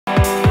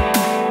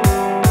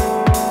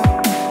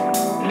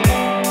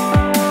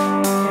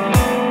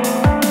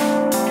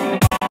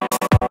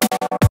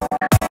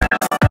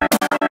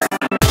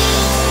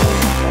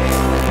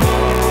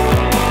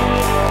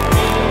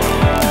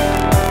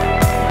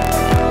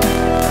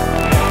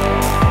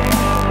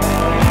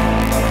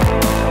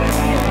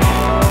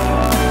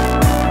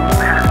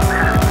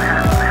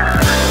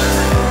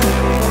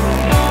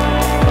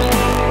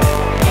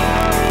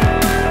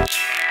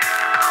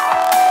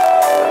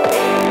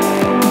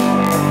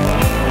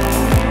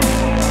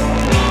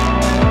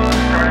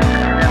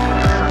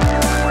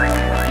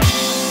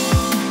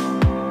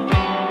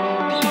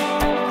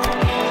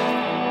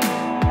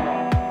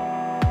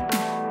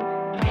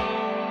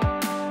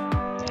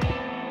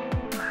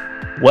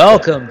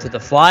Welcome to the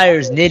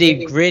Flyers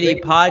Nitty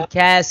Gritty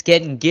podcast,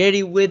 getting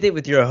giddy with it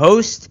with your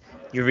host,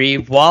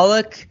 Yariv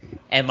Wallach,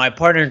 and my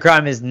partner in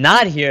crime is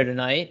not here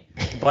tonight,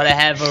 but I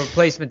have a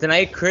replacement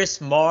tonight, Chris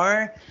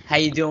Marr. How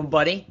you doing,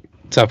 buddy?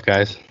 What's up,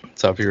 guys?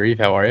 What's up, Yariv?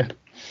 How are you?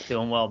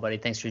 Doing well, buddy.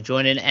 Thanks for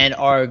joining. And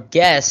our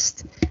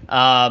guest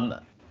from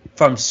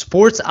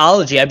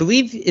Sportsology, I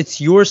believe it's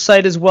your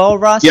site as well,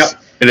 Russ? Yep,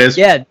 it is.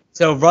 Yeah.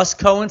 So Russ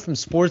Cohen from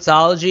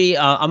Sportsology.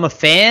 I'm a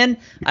fan.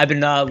 I've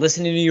been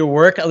listening to your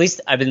work. At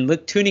least I've been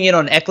tuning in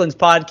on Eklund's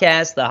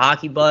podcast, The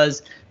Hockey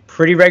Buzz,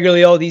 pretty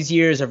regularly all these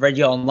years. I've read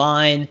you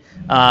online,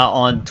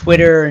 on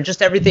Twitter, and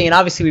just everything. And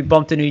obviously we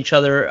bumped into each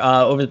other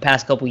over the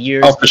past couple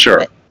years. Oh, for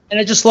sure. And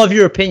I just love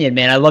your opinion,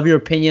 man. I love your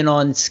opinion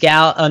on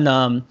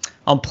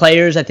on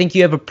players. I think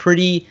you have a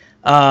pretty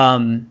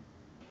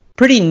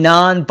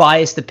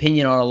non-biased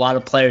opinion on a lot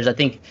of players. I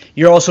think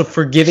you're also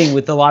forgiving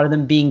with a lot of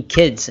them being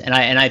kids, and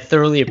I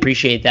thoroughly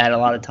appreciate that a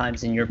lot of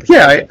times in your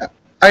perspective. Yeah,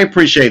 I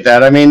appreciate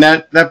that. I mean,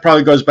 that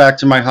probably goes back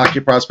to my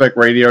Hockey Prospect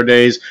radio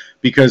days,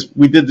 because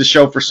we did the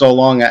show for so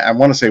long, I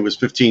want to say it was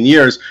 15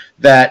 years,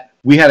 that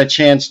we had a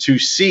chance to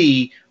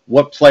see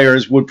what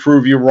players would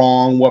prove you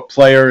wrong, what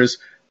players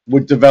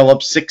would develop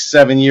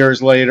 6-7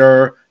 years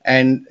later,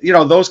 and, you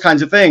know, those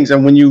kinds of things.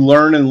 And when you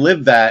learn and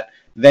live that,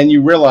 then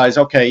you realize,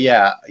 okay,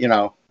 yeah, you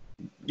know,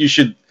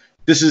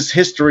 this is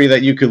history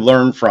that you could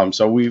learn from.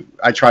 So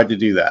I tried to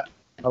do that.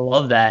 I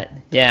love that.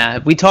 Yeah,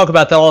 we talk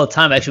about that all the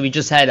time. Actually, we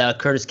just had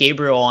Curtis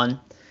Gabriel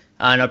on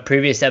a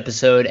previous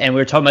episode, and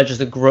we were talking about just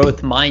the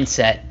growth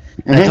mindset.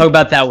 And I talk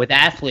about that with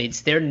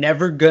athletes. They're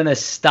never going to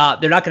stop.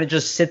 They're not going to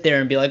just sit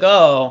there and be like,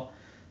 oh,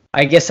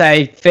 I guess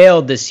I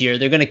failed this year.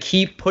 They're going to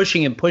keep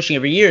pushing and pushing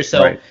every year.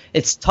 So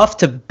It's tough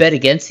to bet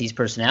against these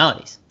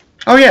personalities.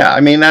 Oh, yeah. I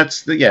mean,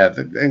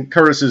 and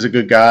Curtis is a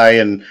good guy,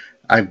 and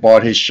I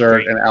bought his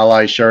shirt, an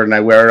Ally shirt, and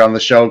I wear it on the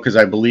show because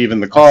I believe in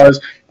the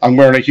cause. I'm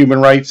wearing a human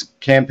rights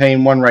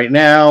campaign one right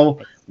now.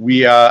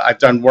 I've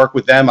done work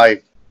with them.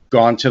 I've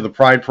gone to the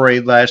Pride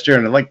Parade last year,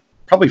 and like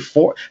probably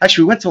 4.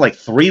 Actually, we went to like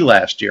 3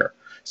 last year.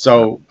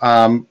 So,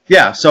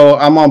 so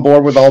I'm on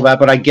board with all that,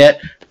 but I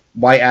get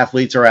why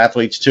athletes are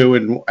athletes too,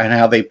 and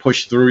how they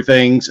push through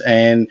things.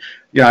 And,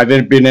 you know, I've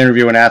been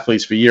interviewing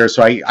athletes for years,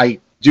 so I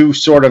do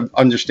sort of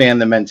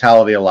understand the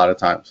mentality a lot of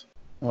times.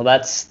 Well,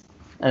 that's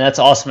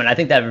awesome, and I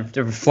think that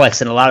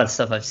reflects in a lot of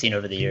stuff I've seen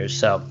over the years.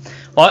 So,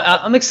 well,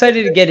 I'm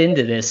excited to get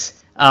into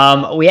this.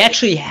 We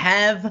actually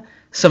have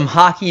some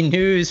hockey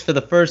news for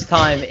the first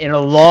time in a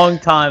long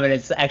time, and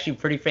it's actually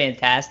pretty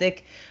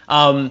fantastic.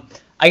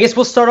 I guess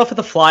we'll start off with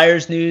the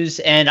Flyers news,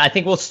 and I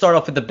think we'll start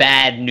off with the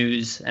bad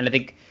news, and I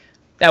think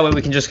that way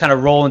we can just kind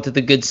of roll into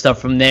the good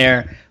stuff from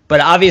there.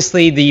 But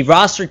obviously the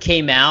roster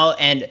came out,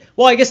 and,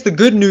 well, I guess the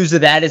good news of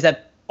that is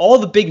that all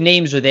the big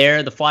names are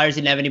there. The Flyers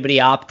didn't have anybody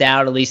opt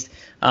out, at least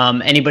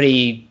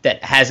anybody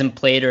that hasn't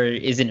played or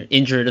isn't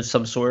injured of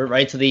some sort,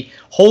 right? So the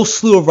whole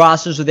slew of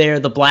rosters are there.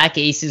 The Black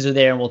Aces are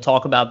there, and we'll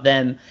talk about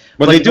them.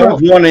 But they do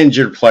have one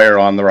injured player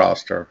on the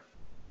roster.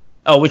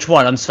 Oh, which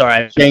one? I'm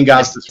sorry. Shane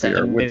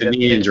Gostisbehere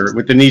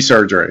with the knee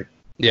surgery.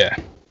 Yeah.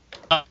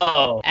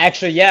 Oh,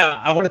 actually,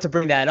 yeah, I wanted to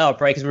bring that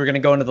up, right, because we were going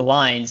to go into the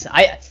lines.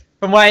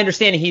 From what I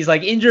understand, he's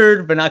like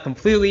injured, but not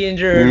completely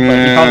injured.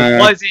 But he probably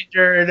was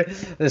injured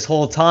this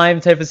whole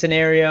time, type of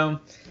scenario.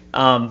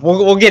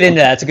 We'll get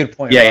into that. It's a good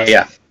point. Yeah,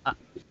 yeah.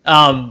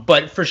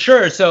 But for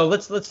sure. So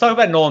let's talk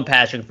about Nolan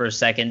Patrick for a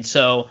second.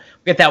 So we'll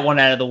get that one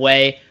out of the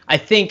way. I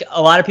think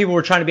a lot of people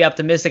were trying to be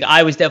optimistic.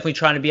 I was definitely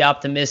trying to be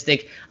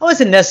optimistic. I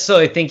wasn't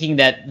necessarily thinking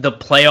that the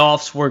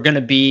playoffs were going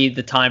to be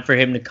the time for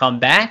him to come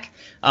back.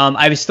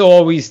 I was still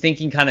always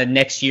thinking kind of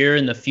next year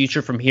in the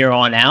future from here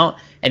on out,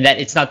 and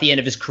that it's not the end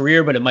of his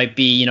career, but it might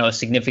be, you know, a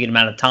significant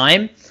amount of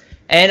time.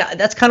 And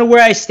that's kind of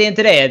where I stand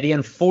today. The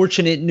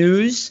unfortunate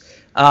news,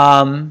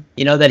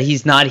 that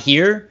he's not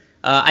here.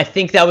 I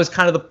think that was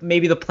kind of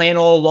maybe the plan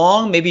all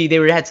along. Maybe they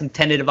had some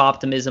tentative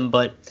optimism.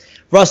 But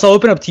Russ, I'll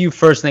open up to you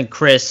first, and then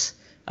Chris.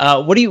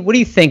 What do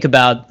you think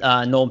about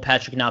Nolan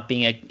Patrick not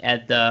being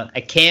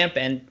at camp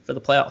and for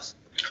the playoffs?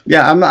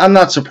 Yeah, I'm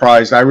not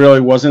surprised. I really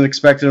wasn't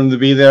expecting him to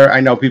be there. I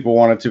know people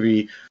wanted to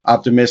be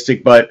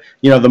optimistic, but,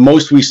 you know, the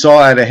most we saw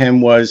out of him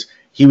was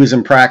he was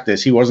in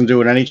practice. He wasn't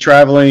doing any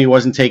traveling. He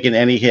wasn't taking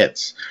any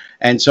hits.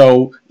 And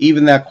so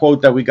even that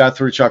quote that we got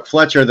through Chuck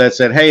Fletcher that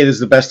said, hey, this is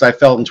the best I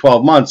felt in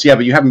 12 months. Yeah,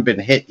 but you haven't been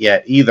hit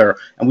yet either.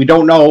 And we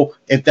don't know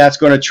if that's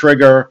going to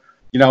trigger,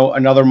 you know,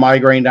 another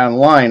migraine down the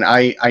line.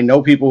 I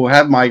know people who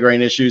have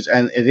migraine issues,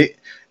 and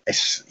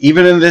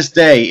even in this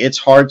day, it's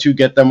hard to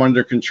get them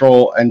under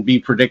control and be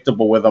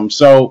predictable with them.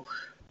 So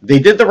they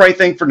did the right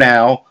thing for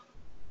now.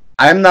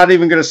 I'm not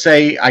even going to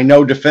say I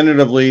know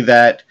definitively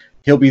that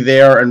he'll be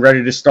there and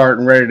ready to start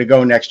and ready to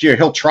go next year.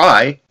 He'll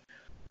try,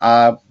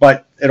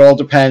 but it all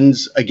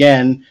depends.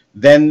 Again,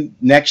 then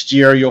next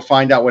year you'll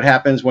find out what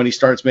happens when he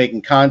starts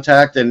making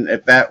contact, and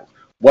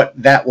what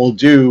that will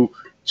do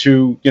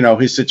to, you know,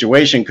 his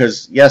situation.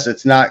 Because yes,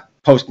 it's not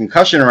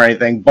post-concussion or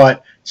anything,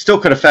 but still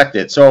could affect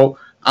it. So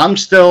I'm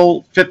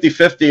still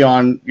 50-50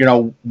 on, you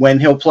know, when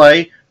he'll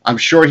play. I'm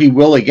sure he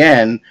will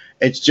again.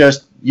 It's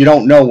just you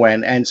don't know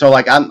when. And so,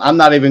 like, I'm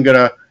not even going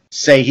to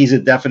say he's a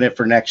definite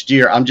for next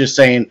year. I'm just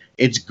saying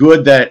it's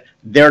good that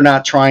they're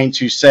not trying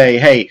to say,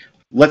 hey,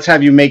 let's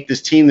have you make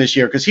this team this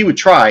year, because he would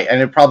try,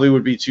 and it probably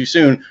would be too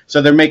soon.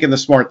 So they're making the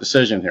smart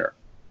decision here.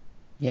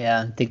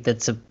 Yeah, I think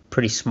that's a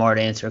pretty smart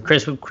answer.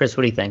 Chris, what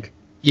do you think?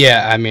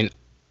 Yeah, I mean,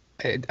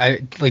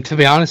 I like, to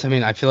be honest, I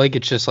mean, I feel like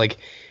it's just like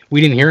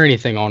we didn't hear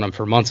anything on him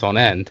for months on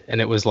end,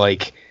 and it was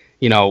like,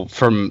 you know,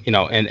 from, you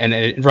know,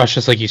 and Russ,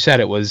 just like you said,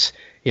 it was,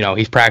 you know,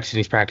 he's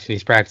practicing,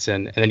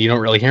 and then you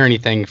don't really hear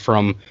anything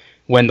from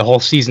when the whole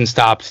season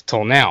stopped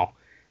till now.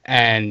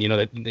 And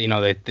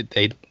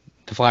the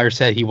Flyers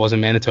said he was in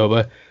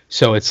Manitoba,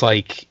 so it's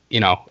like, you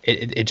know,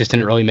 it just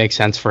didn't really make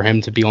sense for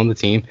him to be on the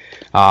team.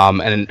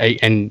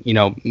 And you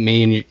know,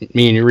 me and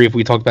Yuriv,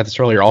 we talked about this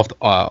earlier off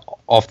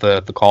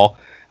the call.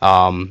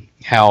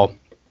 How,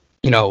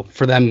 you know,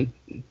 for them,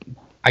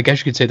 I guess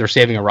you could say they're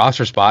saving a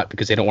roster spot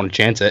because they don't want to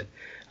chance it.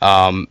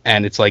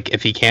 And it's like,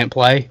 if he can't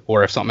play,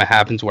 or if something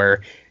happens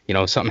where, you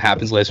know, something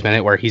happens last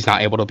minute where he's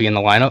not able to be in the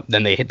lineup,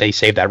 then they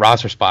save that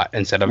roster spot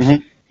instead of,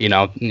 you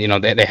know,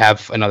 they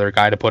have another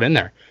guy to put in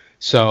there.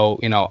 So,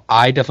 you know,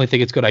 I definitely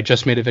think it's good. I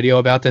just made a video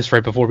about this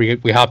right before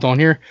we hopped on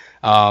here.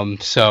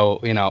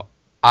 So, you know,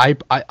 I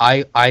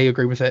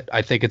agree with it.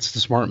 I think it's the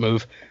smart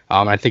move.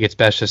 I think it's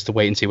best just to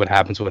wait and see what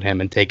happens with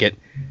him and take it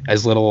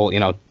as little, you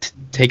know,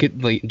 take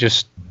it, like,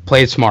 just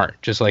play it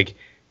smart. Just like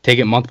take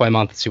it month by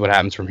month and see what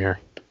happens from here.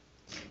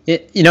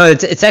 You know,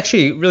 it's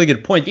actually a really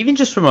good point, even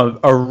just from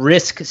a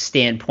risk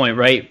standpoint,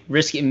 right?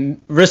 Risk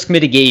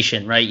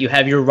mitigation, right? You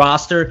have your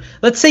roster.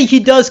 Let's say he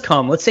does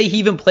come. Let's say he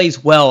even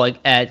plays well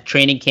at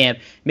training camp.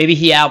 Maybe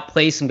he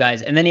outplays some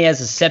guys, and then he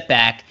has a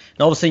setback,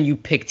 and all of a sudden you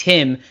picked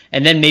him,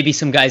 and then maybe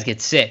some guys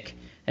get sick.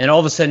 And all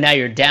of a sudden now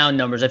you're down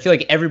numbers. I feel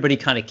like everybody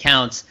kind of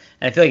counts.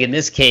 And I feel like in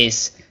this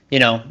case, you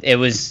know,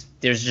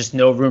 there's just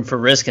no room for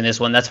risk in this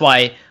one. That's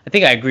why I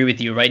think I agree with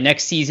you, right?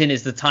 Next season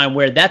is the time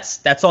where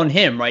that's on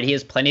him, right? He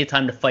has plenty of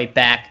time to fight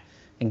back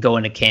and go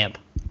into camp.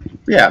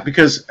 Yeah,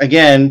 because,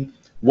 again,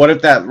 what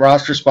if that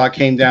roster spot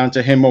came down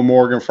to him or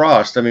Morgan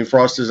Frost? I mean,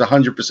 Frost is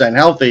 100%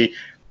 healthy.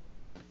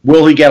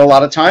 Will he get a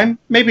lot of time?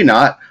 Maybe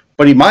not,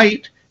 but he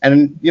might.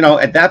 And, you know,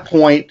 at that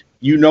point,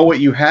 you know what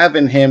you have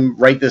in him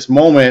right this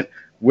moment,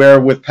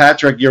 where with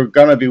Patrick, you're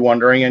going to be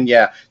wondering. And,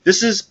 yeah,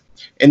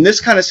 in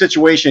this kind of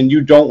situation,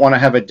 you don't want to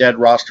have a dead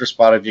roster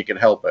spot if you can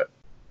help it.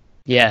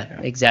 Yeah,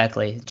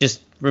 exactly.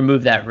 Just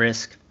remove that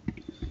risk.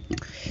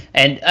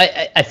 And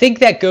I think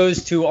that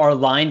goes to our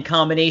line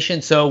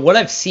combination. So what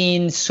I've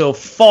seen so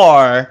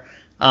far,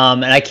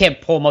 and I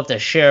can't pull them up to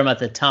share them at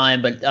the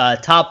time, but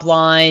top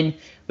line,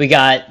 we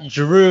got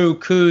Giroux,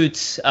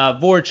 Coots,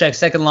 Voracek,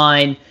 second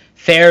line,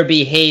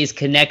 Farabee, Hayes,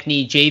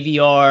 Konechny,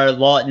 JVR,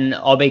 Lawton,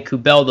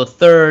 Aube-Kubel, the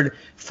third,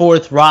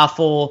 fourth,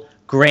 Raffle,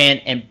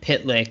 Grant, and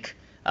Pitlick.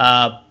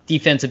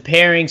 Defensive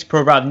pairings,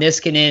 Provorov,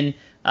 Niskanen,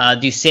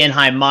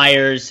 Dusanheim,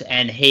 Myers,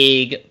 and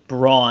Haig,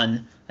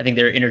 Braun. I think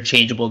they're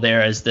interchangeable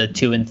there as the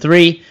 2 and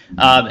 3.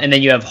 And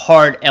then you have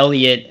Hart,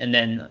 Elliott, and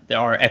then there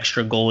are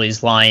extra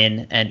goalies,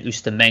 Lyon and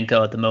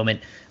Ustimenko at the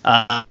moment.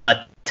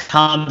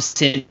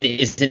 Thompson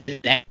is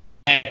an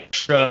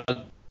extra,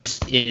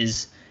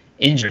 is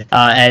injured,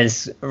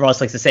 as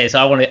Ross likes to say. So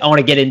I want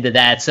to get into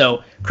that.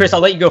 So Chris,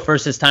 I'll let you go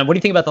first this time. What do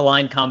you think about the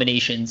line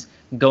combinations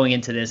going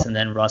into this, and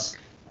then Russ?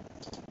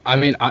 I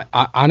mean,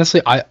 I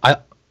honestly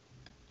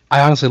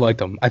liked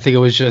them. I think it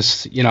was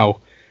just, you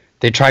know,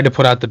 they tried to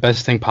put out the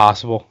best thing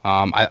possible.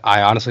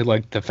 I honestly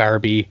liked the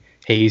Farabee,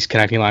 Hayes,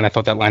 Konechny line. I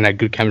thought that line had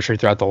good chemistry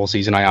throughout the whole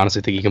season. I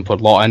honestly think you can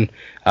put Lawton,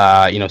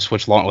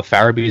 switch Lawton with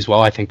Farabee as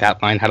well. I think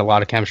that line had a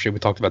lot of chemistry. We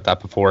talked about that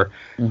before.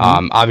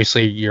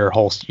 Obviously,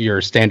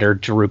 your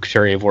standard Giroux,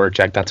 Couturier,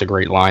 Voracek, that's a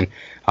great line.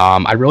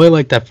 I really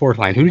like that fourth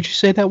line. Who did you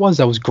say that was?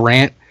 That was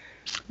Grant,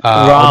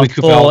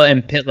 Raffle,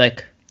 and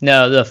Pitlick.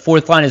 No, the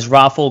fourth line is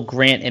Raffle,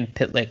 Grant, and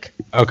Pitlick.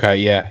 Okay,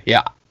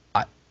 yeah.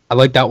 I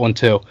like that one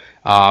too.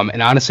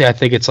 And honestly, I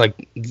think it's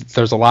like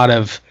there's a lot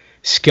of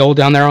skill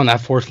down there on that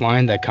fourth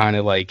line that kind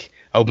of like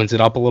opens it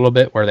up a little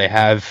bit, where they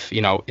have,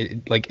 you know,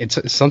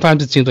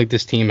 sometimes it seems like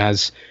this team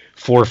has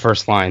 4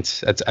 first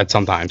lines at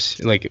sometimes,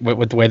 like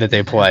with the way that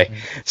they play.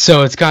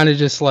 So it's kind of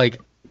just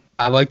like,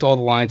 I liked all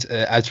the lines.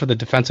 As for the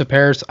defensive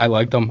pairs, I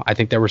liked them. I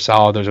think they were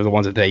solid. Those are the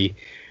ones that they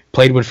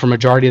played with for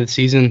majority of the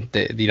season.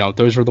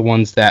 Those were the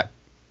ones that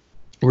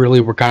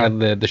really were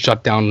kind of the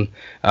shutdown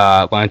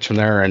lines from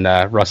there. And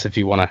Russ, if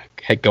you want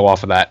to go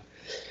off of that.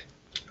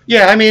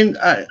 Yeah, I mean,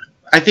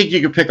 I think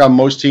you could pick on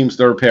most teams'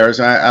 third pairs.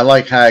 I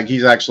like Hag.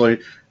 He's actually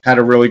had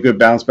a really good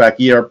bounce back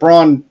year.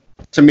 Braun,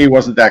 to me,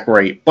 wasn't that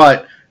great,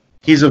 but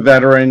he's a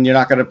veteran. You're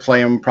not going to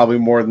play him probably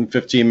more than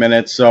 15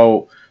 minutes,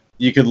 so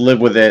you could live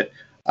with it.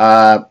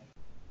 I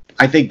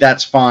think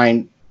that's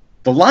fine.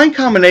 The line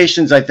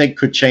combinations, I think,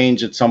 could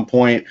change at some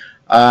point.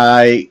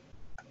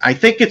 I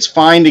think it's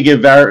fine to give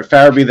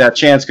Farabee that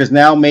chance, because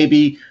now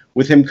maybe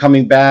with him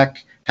coming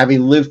back,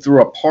 having lived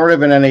through a part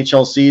of an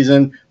NHL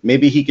season,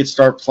 maybe he could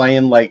start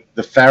playing like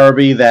the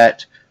Farabee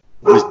that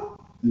was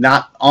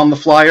not on the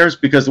Flyers,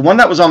 because the one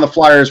that was on the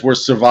Flyers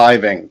was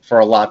surviving for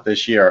a lot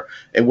this year.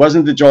 It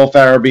wasn't the Joel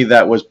Farabee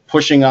that was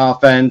pushing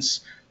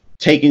offense,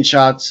 taking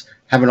shots,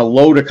 having a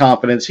load of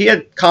confidence. He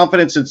had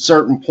confidence at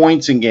certain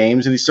points in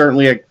games, and he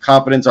certainly had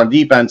confidence on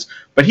defense,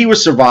 but he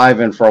was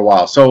surviving for a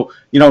while. So,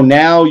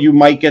 now you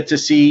might get to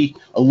see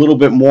a little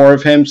bit more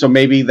of him, so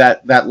maybe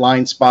that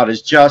line spot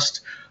is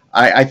just.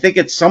 I think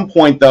at some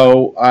point,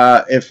 though,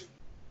 if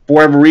for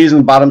whatever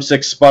reason bottom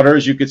six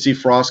sputters, you could see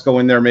Frost go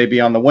in there maybe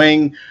on the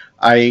wing.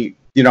 I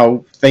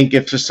think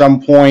if to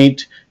some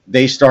point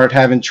they start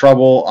having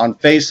trouble on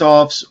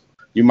faceoffs,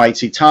 you might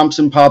see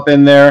Thompson pop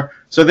in there.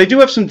 So they do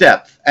have some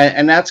depth,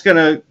 and that's going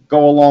to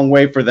go a long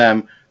way for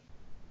them.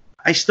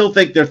 I still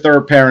think their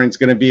third pairing is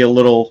going to be a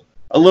little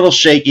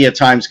shaky at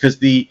times because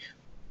the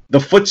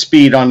foot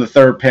speed on the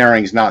third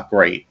pairing is not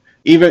great.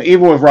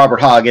 Even with Robert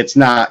Hogg, it's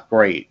not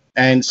great.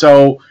 And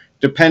so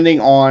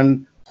depending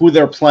on who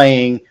they're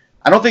playing,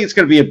 I don't think it's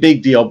going to be a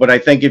big deal, but I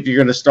think if you're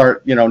going to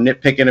start,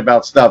 nitpicking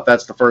about stuff,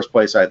 that's the first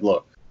place I'd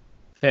look.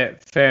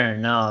 Fair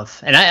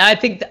enough. And I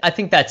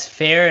think that's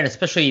fair, and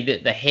especially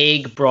the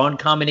Haig-Braun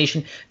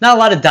combination. Not a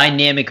lot of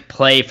dynamic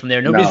play from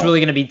there. Nobody's really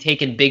going to be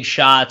taking big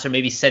shots or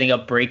maybe setting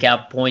up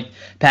breakout point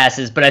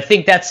passes. But I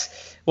think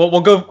that's –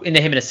 we'll go into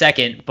him in a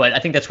second, but I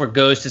think that's where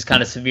Ghost is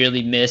kind of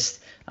severely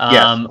missed.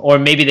 Yes. Or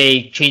maybe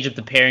they change up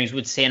the pairings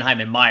with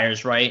Sanheim and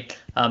Myers, right?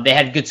 They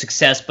had good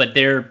success, but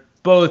they're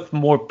both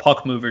more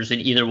puck movers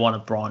than either one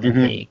of Braun and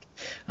Haig.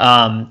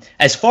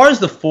 As far as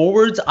the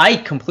forwards, I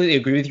completely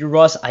agree with you,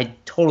 Russ. I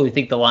totally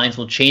think the lines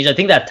will change. I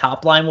think that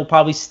top line will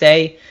probably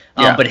stay,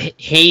 but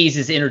Hayes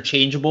is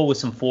interchangeable with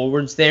some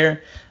forwards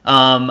there.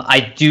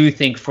 I do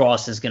think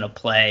Frost is going to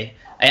play.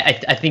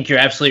 I think you're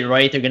absolutely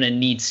right. They're going to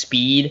need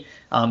speed.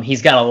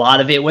 He's got a lot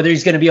of it, whether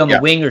he's going to be on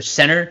the wing or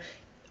center.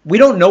 We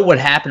don't know what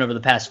happened over the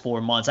past 4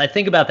 months. I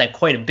think about that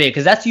quite a bit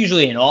because that's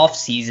usually an off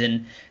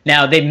season.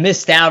 Now, they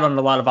missed out on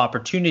a lot of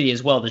opportunity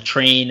as well to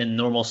train in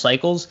normal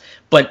cycles.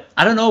 But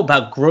I don't know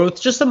about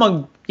growth just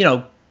among,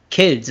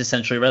 kids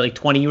essentially, right? Like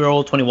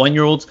 20-year-olds,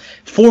 21-year-olds.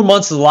 4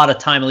 months is a lot of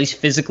time, at least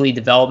physically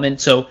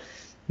development. So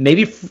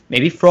maybe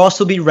Frost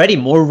will be ready,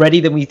 more ready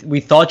than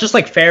we thought, just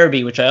like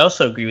Farabee, which I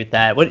also agree with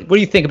that. What do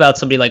you think about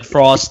somebody like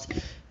Frost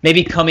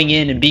maybe coming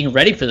in and being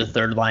ready for the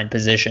third line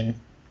position?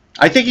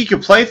 I think he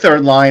could play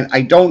third line.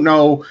 I don't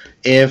know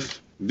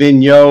if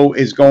Vigneault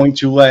is going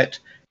to let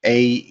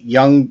a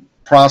young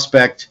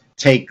prospect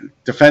take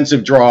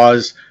defensive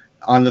draws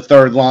on the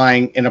third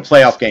line in a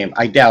playoff game.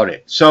 I doubt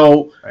it.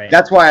 So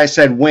That's why I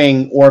said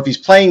wing, or if he's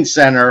playing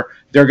center,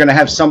 they're going to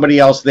have somebody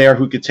else there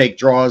who could take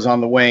draws on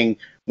the wing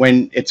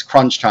when it's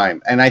crunch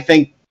time. And I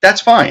think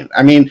that's fine.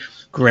 I mean,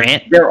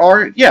 Grant?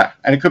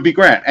 And it could be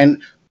Grant.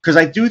 And because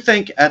I do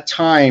think at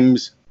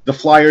times the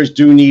Flyers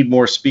do need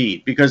more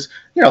speed because,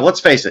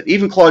 let's face it,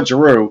 even Claude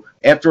Giroux,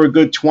 after a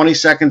good 20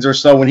 seconds or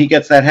so, when he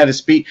gets that head of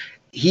speed,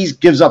 he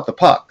gives up the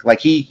puck.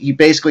 Like he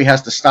basically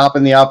has to stop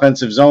in the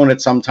offensive zone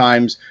at some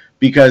times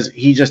because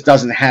he just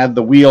doesn't have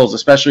the wheels,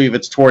 especially if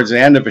it's towards the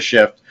end of a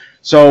shift.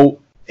 So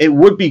it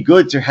would be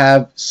good to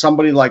have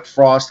somebody like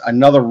Frost,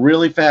 another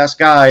really fast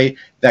guy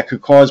that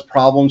could cause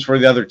problems for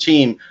the other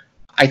team.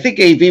 I think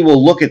AV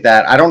will look at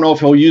that. I don't know if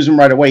he'll use him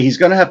right away. He's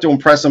going to have to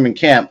impress him in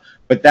camp.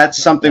 But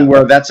that's something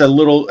where that's a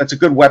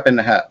good weapon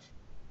to have.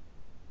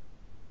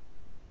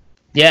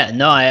 Yeah,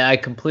 no, I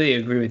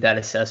completely agree with that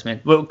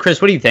assessment. Well,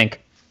 Chris, what do you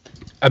think?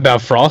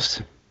 About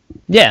Frost?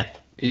 Yeah.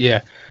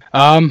 Yeah.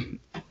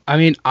 I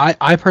mean,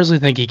 I personally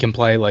think he can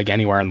play like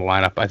anywhere in the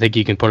lineup. I think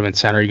you can put him in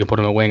center, you can put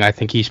him in wing. I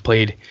think he's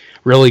played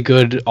really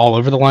good all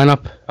over the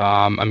lineup.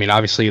 I mean,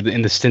 obviously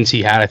in the stints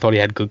he had, I thought he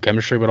had good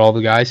chemistry with all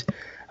the guys.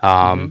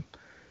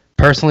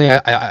 Personally,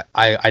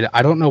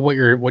 I don't know what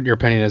your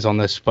opinion is on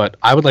this, but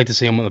I would like to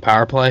see him on the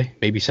power play,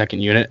 maybe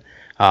second unit.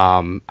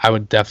 I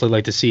would definitely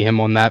like to see him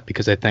on that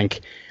because I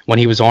think when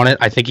he was on it,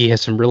 I think he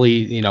has some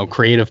really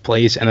creative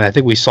plays, and I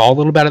think we saw a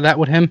little bit of that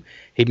with him.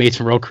 He made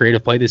some real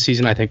creative play this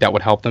season. I think that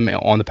would help them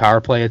on the power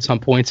play at some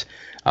points.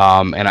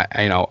 And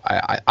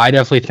I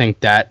definitely think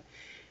that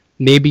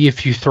maybe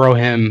if you throw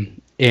him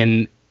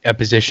in a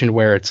position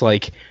where it's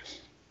like.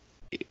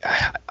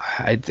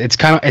 It's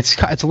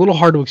a little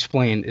hard to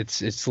explain.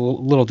 It's a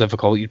little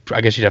difficult. I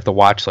guess you'd have to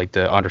watch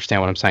to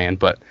understand what I'm saying.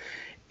 But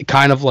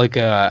kind of like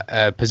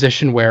a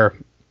position where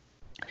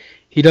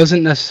he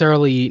doesn't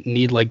necessarily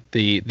need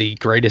the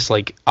greatest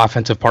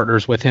offensive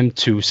partners with him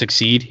to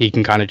succeed. He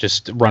can kind of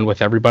just run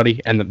with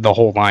everybody, and the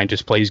whole line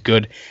just plays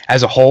good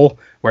as a whole.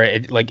 Where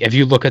if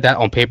you look at that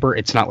on paper,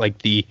 it's not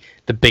the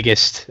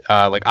biggest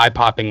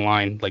eye-popping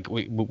line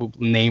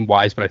name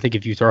wise. But I think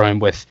if you throw him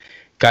with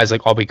guys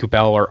like Albie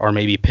Coupel or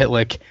maybe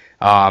Pitlick,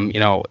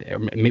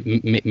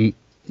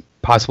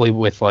 possibly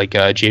with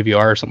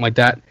JVR or something like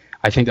that.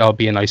 I think that'll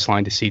be a nice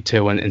line to see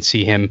too, and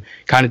see him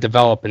kind of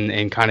develop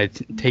and kind of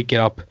take it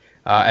up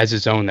as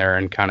his own there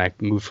and kind of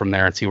move from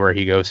there and see where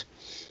he goes.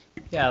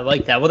 Yeah, I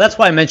like that. Well, that's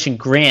why I mentioned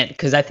Grant,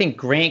 because I think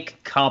Grant can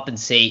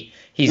compensate.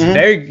 He's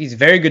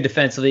very good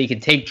defensively. He can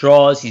take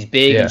draws. He's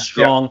big and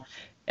strong.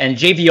 And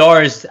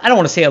JVR is, I don't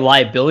want to say a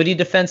liability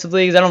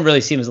defensively, because I don't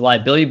really see him as a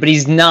liability, but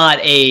he's not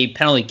a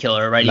penalty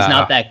killer, right? He's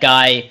not that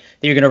guy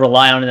that you're going to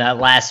rely on in that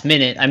last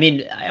minute. I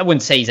mean, I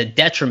wouldn't say he's a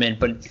detriment,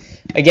 but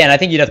again, I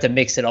think you'd have to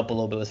mix it up a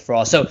little bit with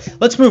Frost. So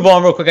let's move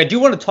on real quick. I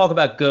do want to talk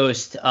about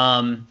Ghost.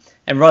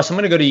 And Russ, I'm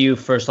going to go to you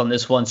first on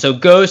this one. So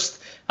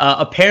Ghost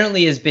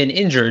apparently has been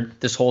injured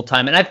this whole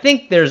time. And I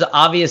think there's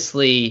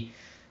obviously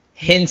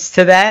hints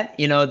to that.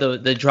 You know,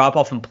 the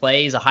drop-off in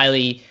play. He's a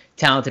highly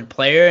talented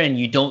player, and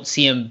you don't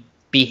see him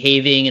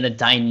behaving in a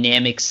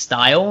dynamic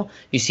style.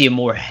 You see a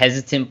more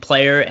hesitant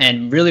player,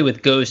 and really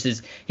with Ghost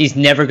is he's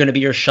never going to be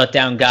your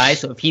shutdown guy.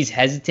 So if he's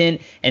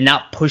hesitant and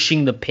not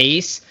pushing the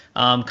pace,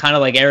 kind of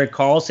like Erik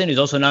Karlsson, who's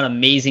also not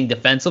amazing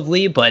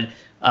defensively, but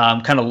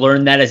kind of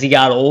learned that as he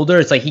got older.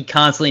 It's like he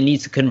constantly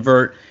needs to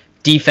convert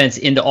defense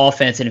into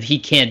offense, and if he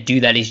can't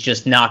do that, he's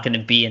just not going to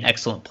be an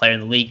excellent player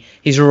in the league.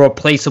 He's a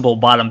replaceable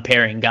bottom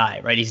pairing guy,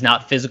 right? He's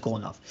not physical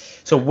enough.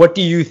 So what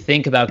do you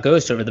think about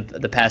Ghost over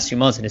the past few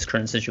months in his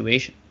current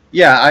situation?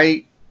 Yeah,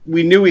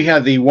 we knew he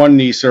had the one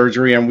knee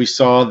surgery, and we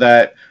saw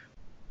that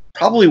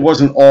probably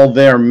wasn't all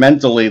there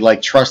mentally,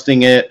 like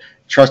trusting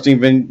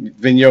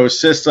Vigneault's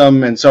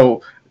system, and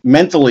so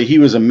mentally he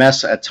was a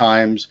mess at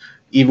times,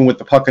 even with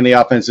the puck in the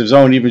offensive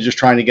zone, even just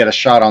trying to get a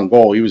shot on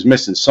goal. He was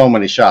missing so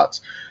many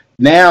shots.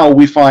 Now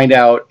we find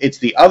out it's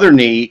the other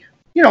knee,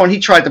 you know, and he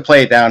tried to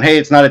play it down. Hey,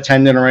 it's not a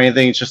tendon or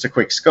anything. It's just a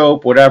quick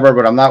scope, whatever,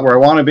 but I'm not where I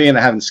want to be, and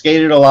I haven't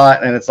skated a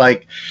lot, and it's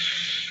like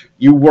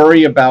you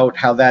worry about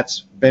how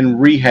that's been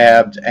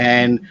rehabbed,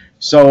 and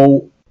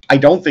so I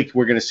don't think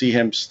we're going to see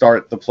him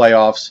start the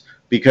playoffs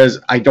because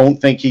I don't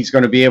think he's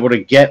going to be able to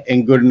get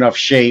in good enough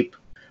shape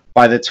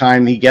by the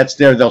time he gets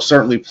there. They'll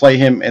certainly play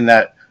him in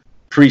that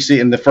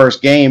in the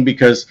first game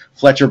because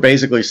Fletcher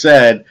basically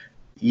said,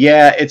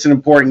 yeah, it's an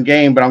important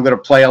game, but I'm going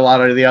to play a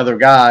lot of the other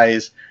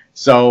guys.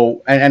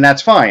 So, and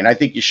that's fine. I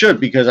think you should,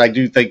 because I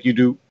do think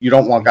you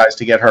don't want guys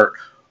to get hurt.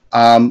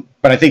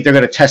 But I think they're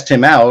going to test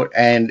him out,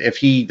 and if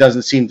he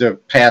doesn't seem to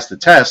pass the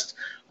test,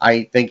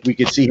 I think we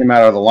could see him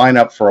out of the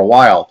lineup for a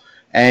while.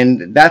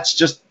 And that's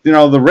just, you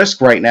know, the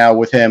risk right now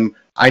with him.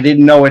 I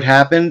didn't know it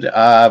happened,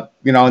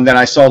 you know, and then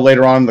I saw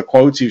later on in the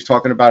quotes, he was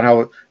talking about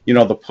how, you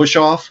know, the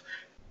push-off.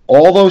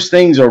 All those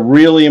things are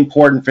really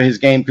important for his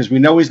game because we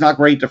know he's not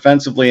great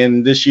defensively,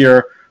 and this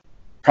year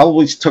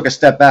probably took a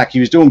step back. He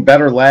was doing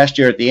better last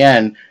year at the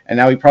end, and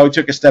now he probably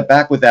took a step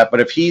back with that. But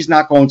if he's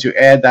not going to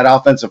add that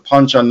offensive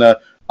punch on the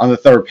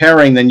third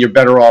pairing, then you're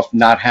better off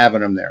not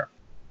having him there.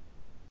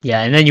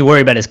 Yeah, and then you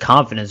worry about his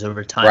confidence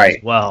over time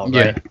as well,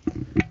 right?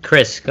 Yeah.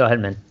 Chris, go ahead,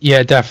 man.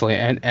 Yeah, definitely.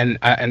 And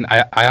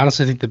I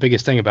honestly think the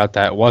biggest thing about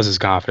that was his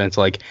confidence.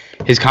 Like,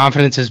 his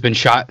confidence has been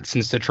shot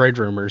since the trade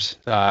rumors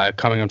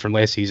coming on from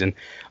last season.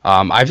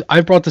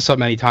 I've brought this up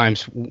many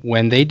times.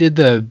 When they did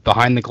the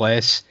Behind the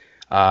Glass,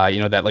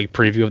 you know, that like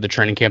preview of the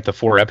training camp, the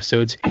 4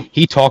 episodes,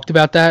 he talked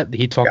about that.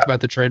 He talked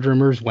about the trade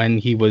rumors when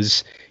he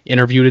was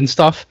interviewed and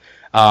stuff.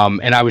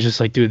 And I was just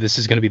like, dude, this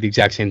is going to be the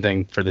exact same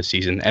thing for this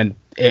season. And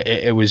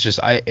it was just,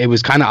 it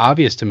was kind of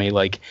obvious to me,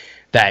 like,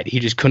 that he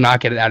just could not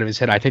get it out of his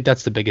head. I think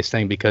that's the biggest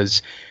thing,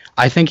 because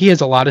I think he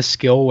has a lot of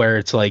skill where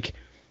it's to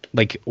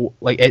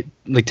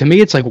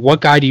me, it's like,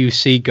 what guy do you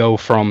see go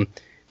from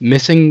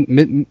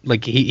missing,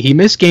 like he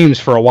missed games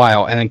for a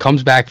while and then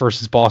comes back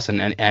versus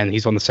Boston and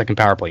he's on the second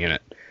power play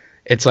unit.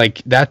 It's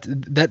like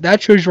that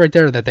shows you right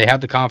there that they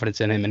have the confidence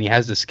in him and he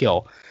has the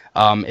skill.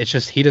 It's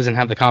just he doesn't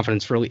have the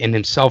confidence really in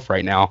himself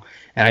right now,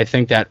 and I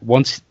think that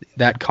once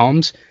that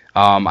comes,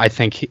 I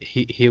think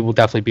he will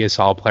definitely be a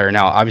solid player.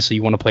 Now, obviously,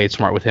 you want to play it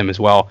smart with him as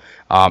well,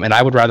 and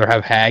I would rather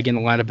have Hag in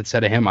the lineup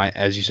instead of him.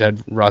 As you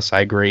said, Russ,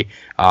 I agree.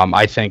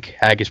 I think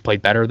Hag has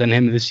played better than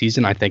him this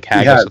season. I think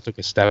Hag also took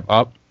a step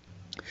up.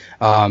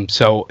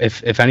 So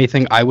if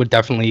anything, I would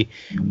definitely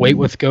wait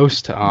with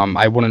Ghost.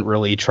 I wouldn't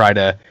really try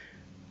to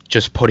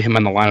just put him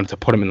in the lineup to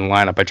put him in the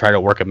lineup. I try to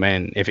work him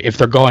in. If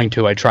they're going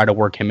to, I try to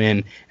work him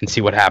in and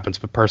see what happens.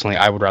 But personally,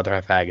 I would rather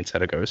have Hag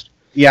instead of Ghost.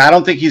 Yeah, I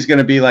don't think he's going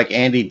to be like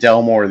Andy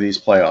Delmore these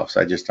playoffs.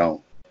 I just don't.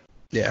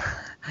 Yeah.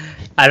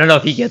 I don't know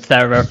if he gets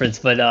that reference,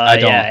 but I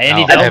don't. yeah,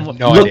 Andy Delmore.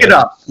 No Look idea. it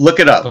up. Look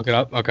it up. Look it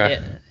up.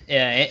 Okay.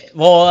 Yeah.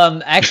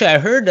 Well, actually, I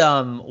heard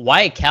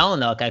Wyatt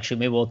Kalynuk. Actually,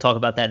 maybe we'll talk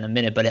about that in a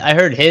minute. But I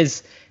heard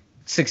his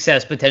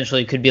success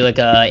potentially could be like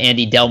a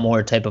Andy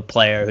Delmore type of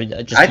player.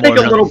 I think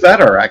a little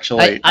better,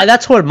 actually.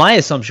 That's what my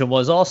assumption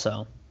was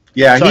also.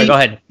 Yeah. Sorry, go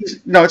ahead.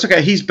 No, it's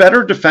okay. He's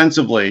better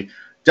defensively.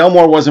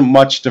 Delmore wasn't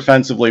much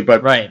defensively,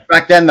 but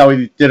back then, though,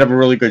 he did have a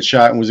really good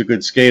shot and was a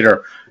good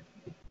skater.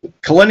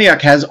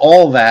 Kalynuk has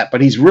all that, but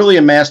he's really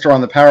a master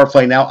on the power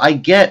play. Now, I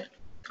get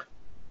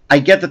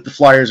that the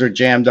Flyers are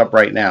jammed up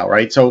right now,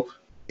 right? So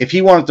if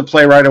he wanted to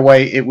play right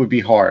away, it would be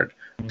hard.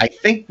 I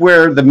think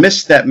where the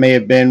misstep may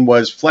have been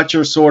was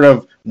Fletcher sort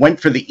of went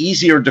for the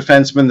easier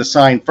defenseman to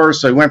sign first,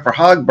 so he went for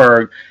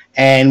Hogberg,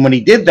 and when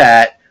he did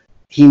that,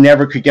 he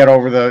never could get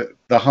over the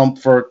hump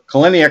for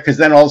Kalynuk, because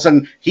then all of a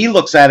sudden he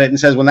looks at it and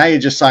says, well, now you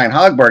just signed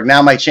Hogberg.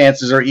 Now my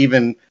chances are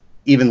even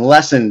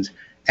lessened.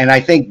 And I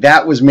think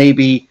that was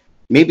maybe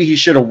he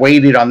should have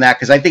waited on that,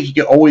 because I think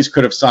he always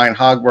could have signed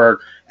Hogberg.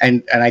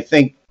 And I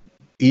think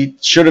he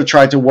should have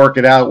tried to work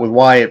it out with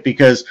Wyatt,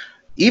 because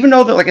even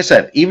though that, like I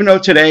said, even though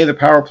today the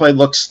power play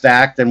looks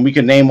stacked and we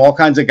can name all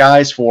kinds of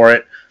guys for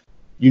it,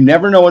 you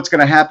never know what's going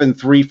to happen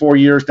 3-4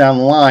 years down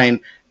the line.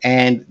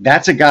 And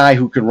that's a guy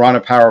who can run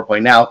a power play.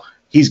 Now,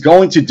 he's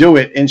going to do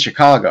it in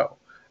Chicago.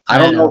 I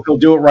don't know if he'll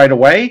do it right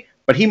away,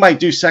 but he might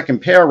do second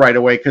pair right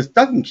away, because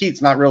Duncan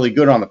Keith's not really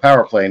good on the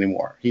power play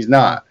anymore. He's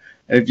not.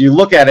 And if you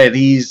look at it,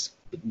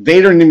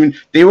 they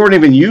weren't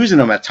even using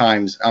him at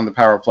times on the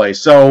power play.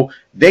 So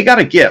they got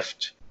a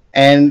gift.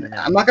 And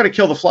I'm not going to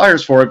kill the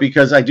Flyers for it,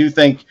 because I do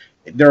think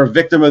they're a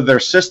victim of their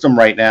system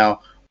right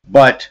now.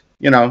 But,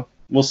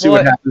 we'll see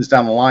what happens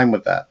down the line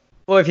with that.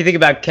 Well, if you think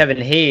about Kevin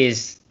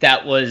Hayes,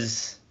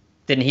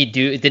 didn't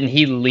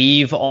he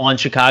leave on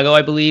Chicago,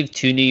 I believe,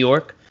 to New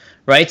York?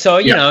 Right? So,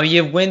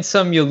 you win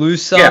some, you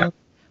lose some. Yeah.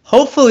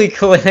 Hopefully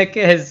Kalinick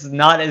is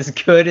not as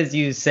good as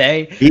you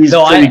say. He's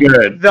pretty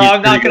good. Though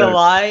I'm not going to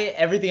lie,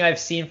 everything I've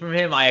seen from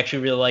him, I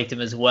actually really liked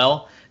him as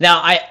well.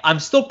 Now, I'm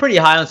still pretty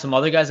high on some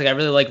other guys. Like, I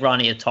really like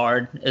Ronnie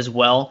Attard as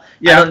well.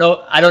 Yeah.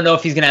 I don't know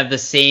if he's going to have the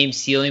same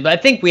ceiling, but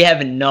I think we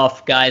have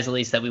enough guys, at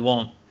least, that we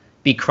won't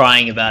be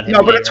crying about him.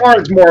 No, but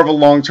Attard's more of a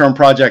long-term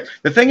project.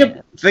 The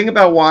thing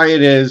about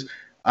Wyatt is,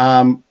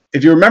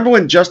 if you remember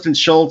when Justin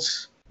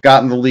Schultz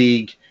got in the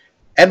league,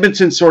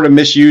 Edmonton sort of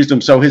misused him,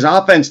 so his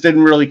offense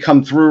didn't really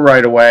come through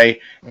right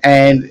away,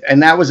 and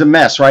that was a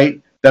mess, right?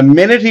 The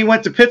minute he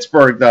went to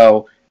Pittsburgh,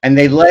 though, and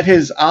they let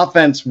his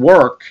offense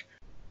work,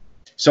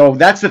 so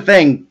that's the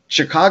thing.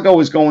 Chicago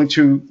is going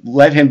to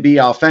let him be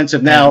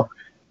offensive. Now,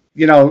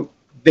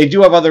 they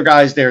do have other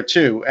guys there,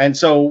 too, and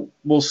so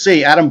we'll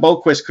see. Adam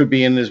Boquist could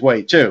be in his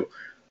way, too.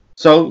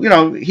 So,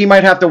 he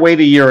might have to wait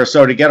a year or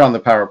so to get on the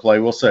power play.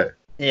 We'll see.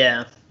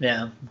 Yeah.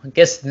 I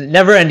guess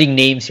never-ending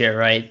names here,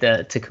 right?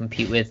 To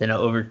compete with and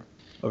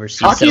overseas.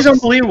 Hockey's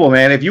unbelievable,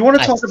 man. If you want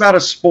to talk about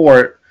a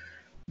sport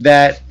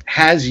that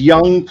has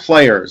young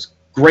players,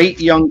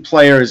 great young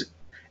players,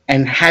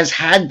 and has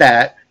had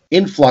that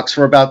influx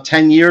for about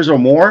 10 years or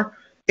more,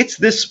 it's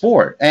this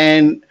sport.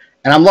 And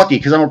I'm lucky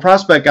because I'm a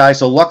prospect guy,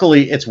 so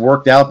luckily it's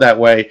worked out that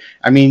way.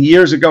 I mean,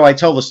 years ago, I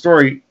tell the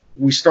story.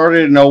 We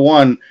started in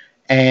 01,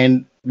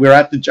 and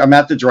I'm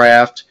at the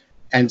draft.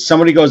 And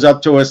somebody goes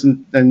up to us,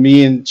 and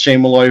me and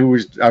Shane Malloy,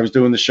 I was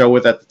doing the show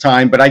with at the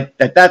time. But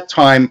at that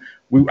time,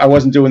 I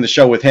wasn't doing the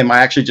show with him. I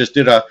actually just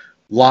did a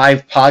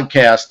live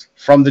podcast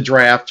from the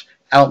draft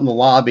out in the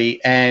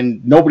lobby,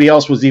 and nobody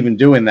else was even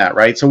doing that,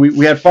 right? So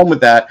we had fun with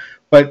that.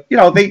 But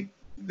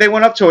they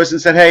went up to us and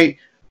said, "Hey,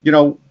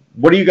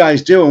 what do you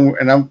guys do?"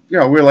 And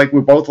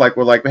we're both like,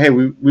 "Hey,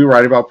 we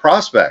write about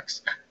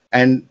prospects."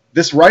 And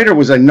this writer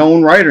was a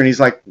known writer, and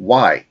he's like,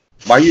 "Why?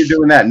 Why are you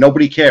doing that?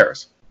 Nobody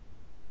cares."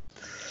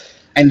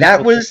 And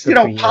that was,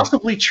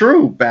 possibly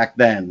true back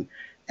then.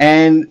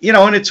 And,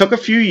 and it took a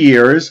few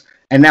years,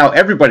 and now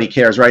everybody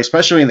cares, right?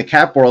 Especially in the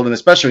cap world, and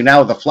especially now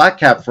with the flat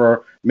cap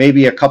for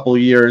maybe a couple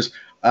of years,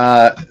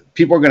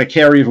 people are going to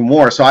care even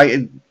more. So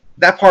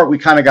that part we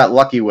kind of got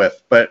lucky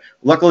with, but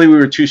luckily we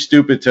were too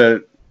stupid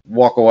to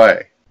walk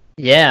away.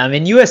 Yeah, I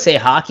mean, USA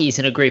Hockey is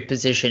in a great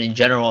position in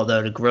general,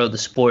 though, to grow the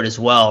sport as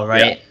well,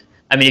 right? Yeah.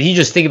 I mean, if you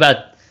just think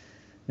about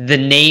the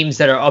names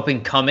that are up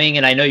and coming,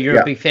 and I know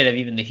you're a big fan of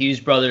even the Hughes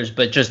brothers,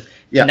 but just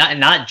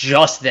not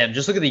just them.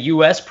 Just look at the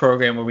U.S.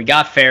 program where we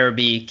got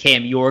Farabee,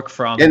 Cam York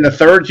from. And the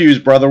third Hughes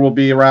brother will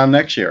be around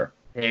next year.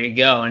 There you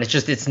go. And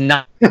it's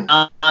not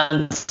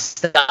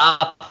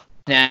nonstop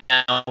now.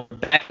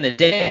 Back in the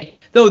day,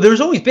 though, there's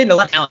always been a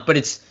lot of talent, but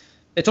it's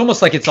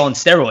almost like it's on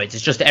steroids.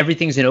 It's just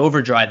everything's in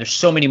overdrive. There's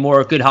so many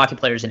more good hockey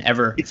players than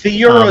ever. It's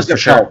the Euros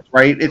that helped,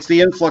 right? It's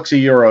the influx of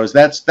Euros.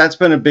 That's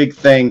been a big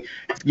thing.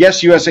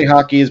 Yes, USA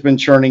Hockey has been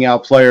churning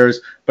out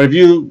players, but if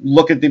you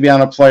look at the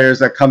amount of players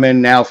that come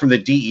in now from the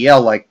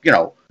DEL,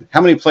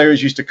 how many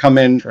players used to come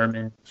in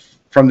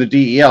from the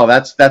DEL?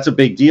 That's a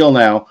big deal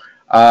now.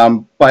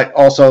 But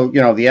also, the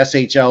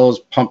SHL is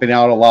pumping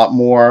out a lot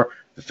more.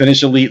 The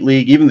Finnish Elite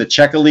League, even the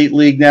Czech Elite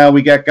League now,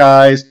 we get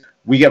guys.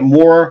 We get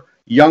more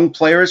young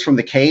players from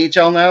the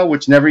KHL now,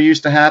 which never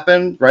used to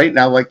happen, right?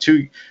 Now,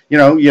 you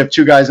have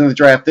two guys in the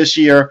draft this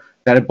year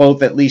that have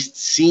both at least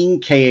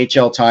seen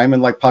KHL time,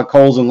 and like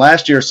Podkolzin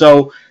last year.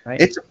 So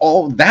It's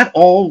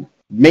all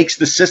makes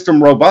the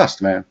system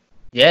robust, man.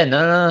 Yeah,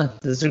 no,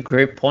 those are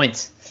great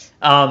points.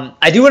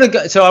 I do want to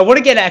go. So I want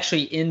to get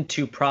actually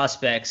into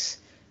prospects.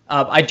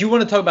 I do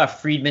want to talk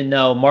about Friedman,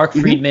 though. Mark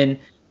Friedman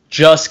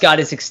just got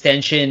his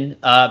extension.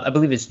 I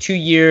believe it's 2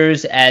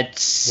 years at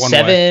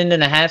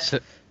 7.5.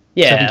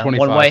 Yeah,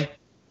 one way.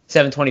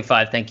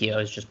 725. Thank you. I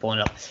was just pulling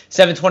it up.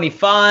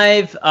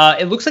 725.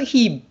 It looks like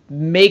he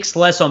makes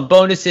less on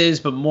bonuses,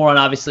 but more on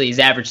obviously his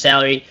average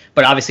salary.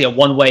 But obviously a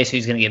one way, so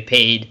he's going to get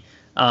paid.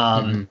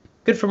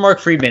 Good for Mark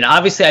Friedman.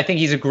 Obviously, I think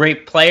he's a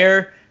great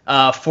player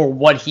for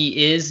what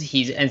he is.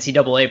 He's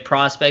NCAA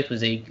prospect.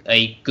 Was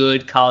a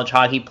good college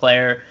hockey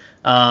player,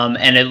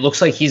 and it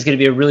looks like he's going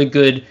to be a really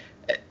good,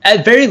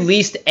 at very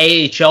least,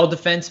 AHL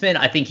defenseman.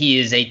 I think he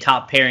is a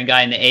top pairing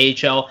guy in the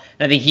AHL,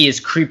 and I think he is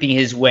creeping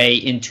his way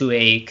into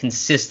a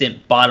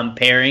consistent bottom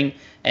pairing,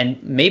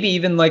 and maybe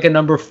even like a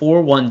number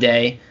 4 one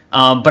day.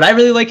 But I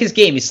really like his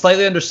game. He's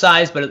slightly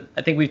undersized, but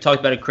I think we've talked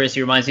about it, Chris.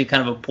 He reminds me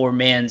kind of a poor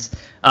man's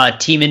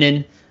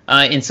Timonen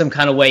in some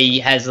kind of way. He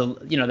has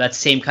that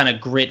same kind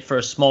of grit for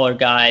a smaller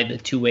guy, the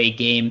two-way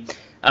game.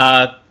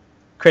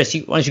 Chris,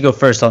 why don't you go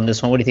first on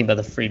this one? What do you think about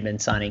the Friedman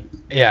signing?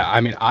 Yeah, I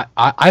mean,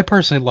 I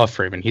personally love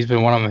Friedman. He's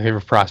been one of my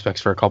favorite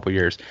prospects for a couple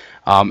years,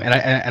 and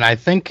I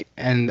think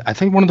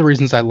one of the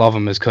reasons I love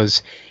him is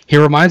because he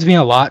reminds me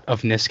a lot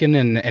of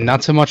Niskin, and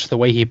not so much the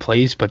way he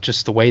plays, but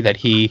just the way that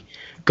he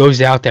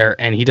goes out there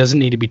and he doesn't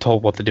need to be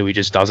told what to do. He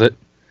just does it.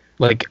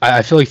 Like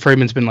I feel like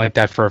Friedman's been like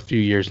that for a few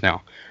years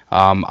now.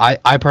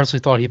 I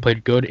personally thought he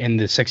played good in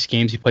the 6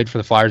 games he played for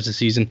the Flyers this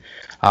season.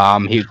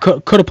 He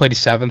could have played his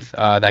 7th.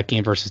 That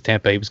game versus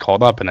Tampa, he was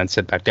called up and then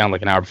sit back down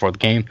like an hour before the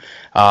game.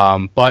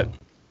 But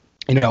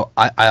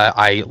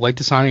I like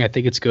the signing. I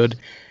think it's good.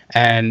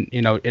 And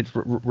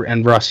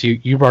and Russ,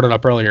 you brought it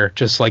up earlier,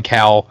 just like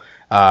how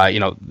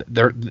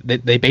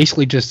they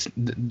basically just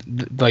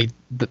like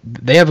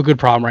they have a good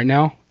problem right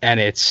now, and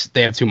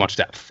they have too much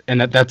depth,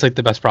 and that's like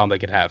the best problem they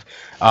could have.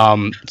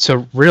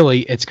 So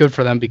really, it's good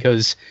for them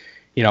because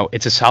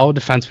it's a solid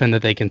defenseman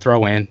that they can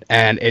throw in,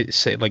 and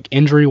it's like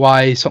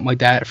injury-wise, something like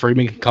that,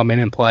 Friedman can come in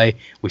and play.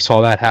 We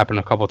saw that happen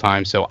a couple of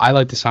times. So I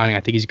like the signing. I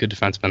think he's a good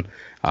defenseman,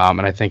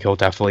 and I think he'll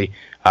definitely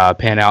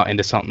pan out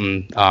into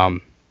something.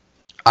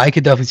 I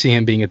could definitely see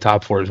him being a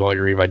top 4 as well,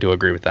 Yariv. I do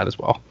agree with that as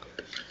well.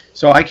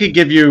 So I could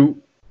give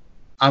you,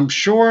 I'm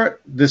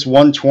sure this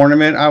one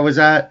tournament I was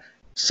at,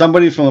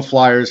 somebody from the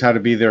Flyers had to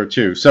be there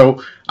too.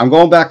 So I'm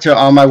going back to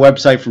on my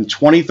website from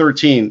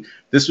 2013.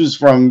 This was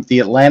from the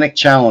Atlantic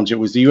Challenge. It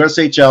was the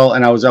USHL,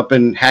 and I was up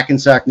in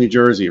Hackensack, New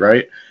Jersey,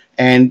 right?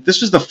 And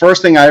this was the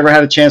first thing I ever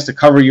had a chance to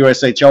cover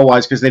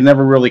USHL-wise because they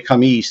never really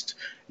come east.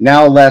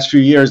 Now, the last few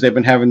years, they've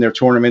been having their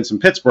tournaments in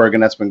Pittsburgh,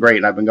 and that's been great,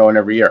 and I've been going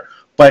every year.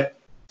 But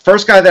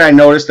first guy that I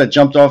noticed that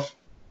jumped off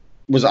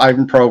was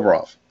Ivan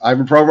Provorov.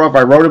 Ivan Provorov,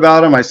 I wrote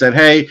about him. I said,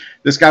 hey,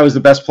 this guy was the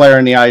best player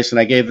on the ice, and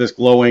I gave this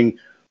glowing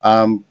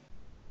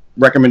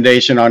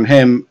recommendation on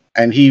him.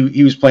 And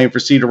he was playing for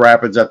Cedar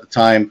Rapids at the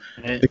time.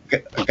 The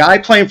guy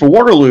playing for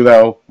Waterloo,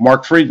 though,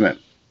 Mark Friedman.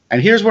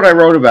 And here's what I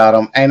wrote about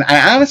him. And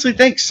I honestly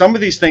think some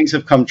of these things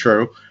have come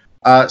true.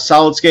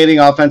 Solid skating,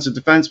 offensive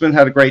defenseman,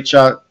 had a great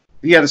shot.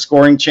 He had a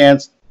scoring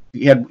chance.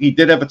 He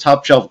did have a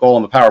top shelf goal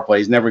on the power play.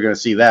 He's never going to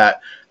see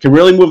that. Can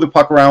really move the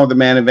puck around with the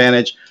man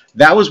advantage.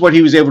 That was what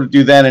he was able to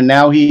do then, and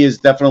now he has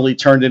definitely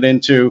turned it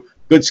into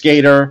good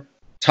skater,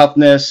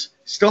 toughness.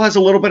 Still has a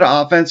little bit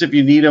of offense. If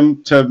you need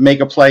him to make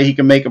a play, he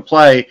can make a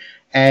play.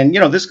 And,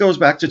 this goes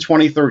back to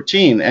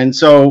 2013. And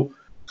so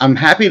I'm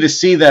happy to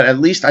see that at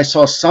least I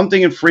saw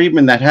something in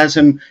Friedman that has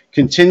him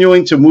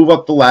continuing to move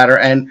up the ladder.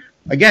 And,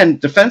 again,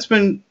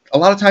 defensemen, a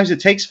lot of times it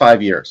takes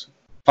 5 years.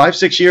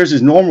 5-6 years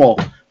is normal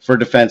for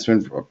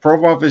defensemen.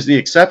 Provorov is the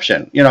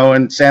exception,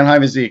 and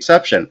Sanheim is the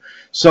exception.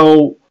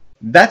 So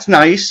that's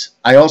nice.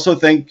 I also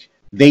think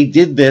they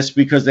did this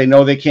because they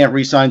know they can't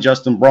re-sign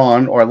Justin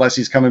Braun, or unless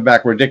he's coming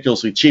back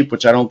ridiculously cheap,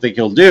 which I don't think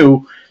he'll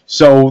do.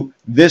 So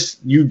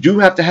you do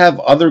have to have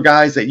other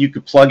guys that you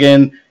could plug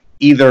in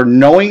either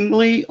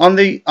knowingly on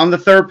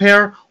the third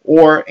pair,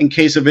 or in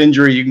case of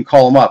injury, you can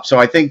call them up. So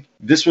I think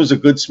this was a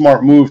good,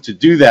 smart move to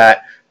do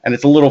that, and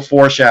it's a little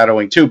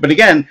foreshadowing too. But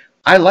again,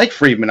 I like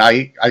Friedman.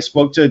 I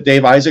spoke to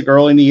Dave Isaac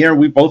early in the year.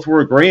 We both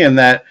were agreeing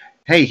that,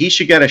 hey, he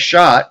should get a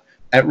shot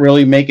at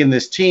really making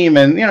this team.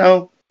 And,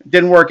 it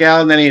didn't work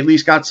out, and then he at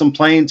least got some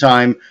playing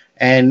time.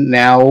 And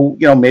now,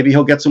 maybe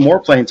he'll get some more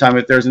playing time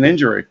if there's an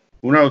injury.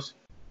 Who knows?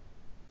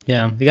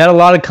 Yeah, you got a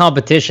lot of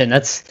competition.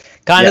 That's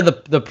kind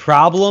of the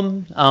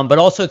problem, but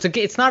also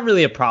it's not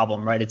really a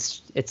problem, right?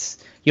 It's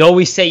you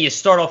always say you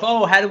start off,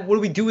 what do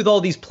we do with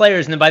all these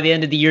players, and then by the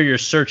end of the year you're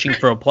searching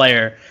for a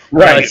player.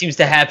 Right. It seems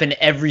to happen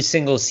every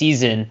single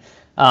season,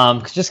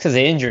 just because of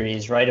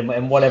injuries, right,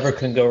 and whatever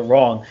can go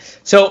wrong.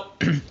 So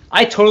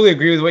I totally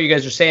agree with what you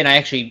guys are saying. I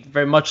actually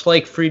very much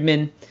like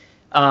Friedman,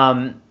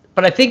 but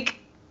I think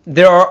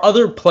there are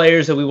other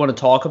players that we want to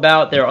talk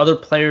about. There are other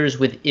players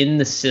within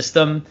the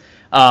system.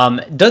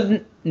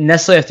 Doesn't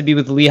necessarily have to be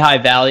with Lehigh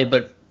Valley,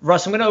 but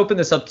Russ, I'm going to open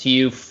this up to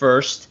you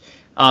first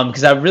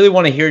because I really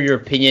want to hear your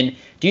opinion.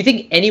 Do you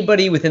think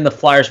anybody within the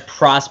Flyers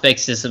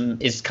prospect system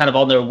is kind of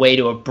on their way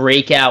to a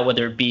breakout,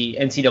 whether it be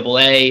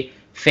NCAA,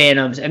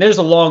 Phantoms, and there's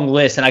a long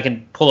list, and I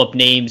can pull up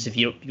names if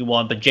you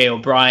want, but Jay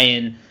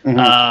O'Brien,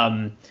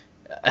 wow,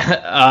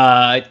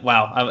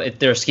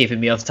 they're escaping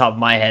me off the top of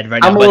my head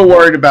right now. I'm a little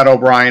worried about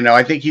O'Brien, though.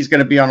 I think he's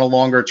going to be on a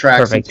longer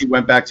track since he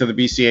went back to the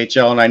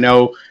BCHL, and I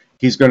know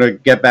he's going to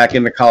get back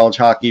into college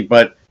hockey,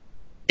 but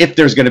if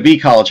there's going to be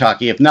college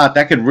hockey, if not,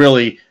 that could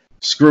really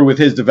screw with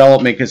his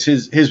development because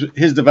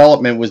his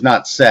development was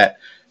not set.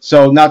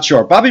 So not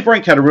sure. Bobby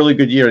Brink had a really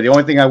good year. The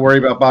only thing I worry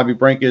about Bobby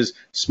Brink is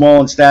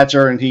small in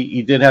stature, and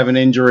he did have an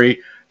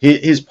injury.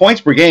 His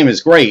points per game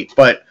is great,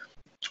 but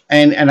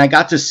and I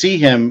got to see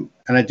him,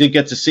 and I did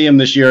get to see him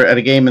this year at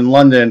a game in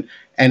London,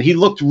 and he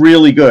looked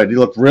really good. He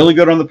looked really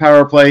good on the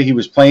power play. He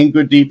was playing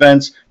good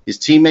defense. His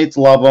teammates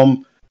love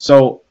him.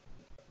 So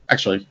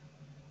actually,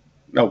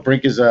 no,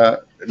 Brink is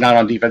not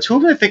on defense. Who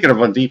am I thinking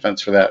of on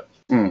defense for that?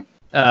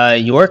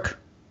 York?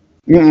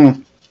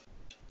 Mm-mm.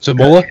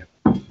 Zamula?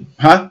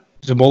 Huh?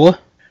 Zamula?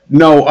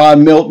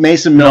 No,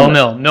 Mason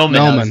Millman.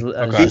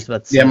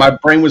 Millman. Yeah, my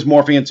brain was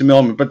morphing into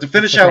Millman. But to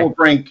finish out with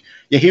Brink,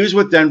 yeah, he was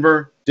with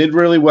Denver, did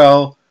really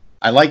well.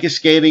 I like his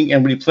skating,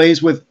 and when he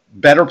plays with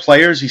better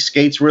players, he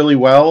skates really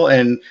well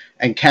and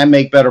can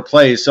make better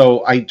plays.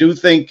 So I do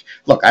think,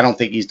 look, I don't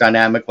think he's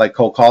dynamic like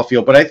Cole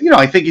Caulfield, but I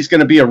think he's going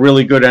to be a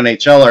really good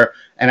NHLer,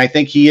 and I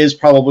think he is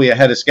probably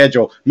ahead of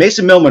schedule.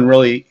 Mason Millman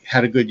really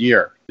had a good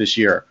year this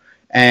year,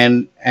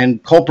 and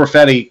Cole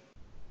Perfetti,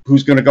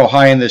 who's going to go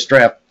high in this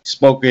draft,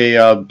 spoke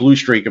a blue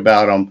streak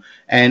about him,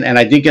 and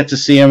I did get to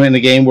see him in the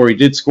game where he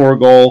did score a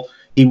goal.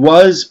 He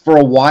was for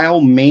a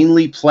while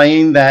mainly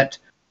playing that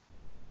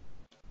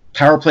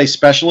power play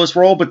specialist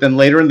role, but then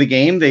later in the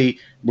game they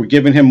were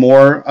giving him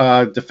more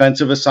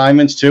defensive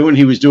assignments too, and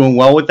he was doing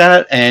well with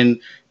that.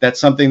 And that's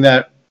something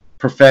that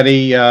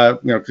Perfetti,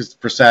 because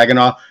for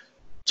Saginaw,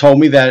 told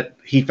me that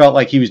he felt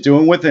like he was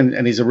doing with,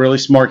 and he's a really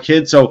smart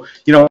kid. So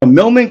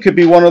Millman could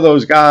be one of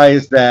those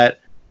guys that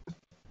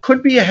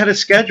could be ahead of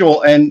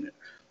schedule, and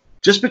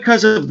just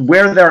because of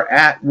where they're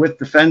at with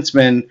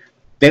defensemen,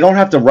 they don't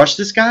have to rush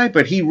this guy,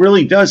 but he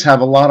really does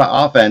have a lot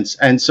of offense.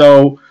 And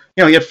so,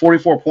 he had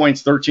 44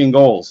 points, 13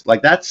 goals.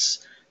 Like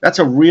that's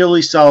a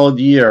really solid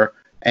year.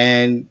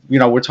 And,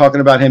 we're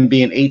talking about him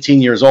being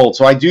 18 years old.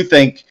 So I do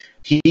think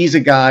he's a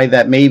guy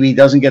that maybe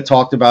doesn't get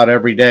talked about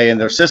every day in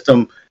their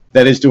system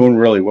that is doing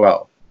really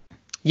well.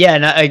 Yeah,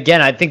 and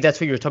again, I think that's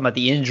what you were talking about,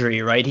 the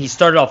injury, right? He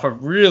started off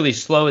really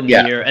slow in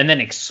the year and then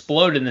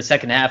exploded in the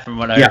second half from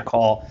what I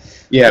recall.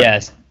 Yeah.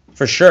 Yes.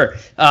 For sure.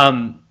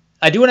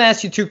 I do want to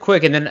ask you two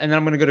quick, and then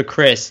I'm going to go to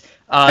Chris.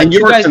 And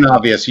York's an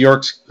obvious.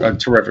 York's a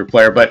terrific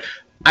player, but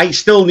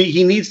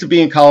he needs to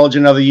be in college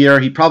another year.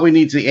 He probably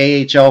needs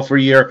the AHL for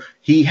a year.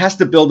 He has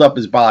to build up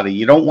his body.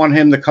 You don't want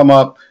him to come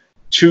up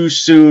too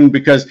soon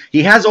because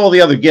he has all the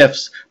other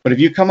gifts. But if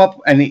you come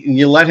up and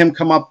you let him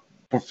come up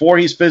before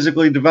he's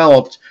physically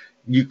developed,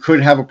 you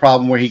could have a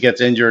problem where he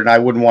gets injured, and I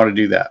wouldn't want to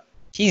do that.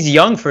 He's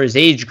young for his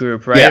age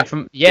group, right?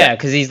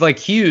 Because he's like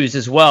Hughes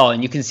as well,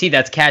 and you can see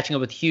that's catching up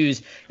with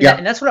Hughes.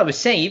 And that's what I was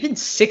saying. Even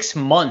 6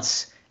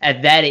 months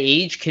at that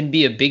age can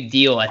be a big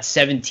deal at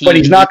 17. But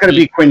he's not going to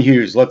be Quinn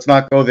Hughes. Let's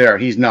not go there.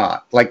 He's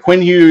not. Like,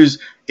 Quinn Hughes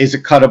is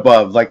a cut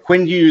above. Like,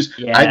 Quinn Hughes,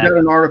 I got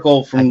an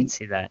article from, I can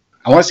see that.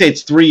 I want to say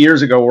it's 3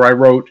 years ago, where I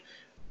wrote,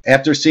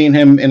 after seeing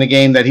him in a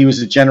game, that he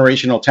was a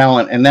generational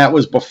talent, and that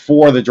was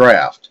before the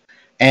draft.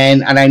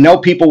 And I know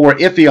people were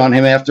iffy on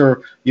him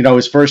after,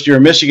 his first year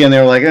in Michigan. They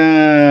were like,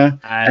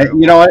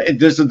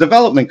 there's a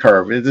development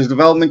curve. There's a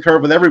development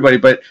curve with everybody.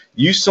 But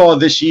you saw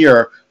this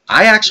year,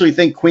 I actually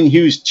think Quinn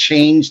Hughes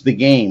changed the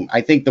game.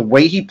 I think the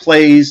way he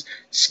plays,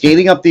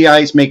 skating up the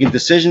ice, making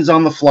decisions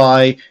on the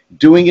fly,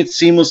 doing it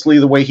seamlessly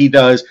the way he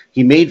does,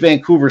 he made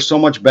Vancouver so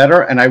much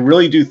better. And I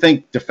really do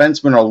think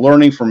defensemen are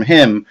learning from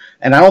him.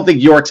 And I don't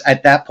think York's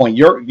at that point.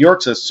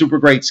 York's a super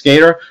great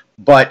skater,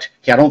 but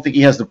I don't think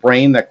he has the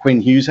brain that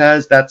Quinn Hughes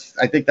has.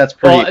 I think that's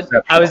pretty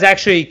exceptional. I was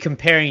actually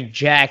comparing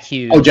Jack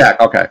Hughes. Oh, Jack,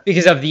 okay.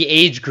 Because of the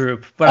age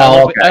group. But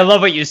I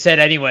love what you said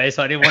anyway,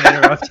 so I didn't want to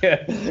interrupt you.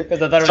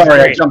 Because I thought it was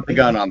great. I jumped the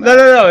gun on that.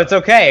 No, it's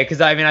okay.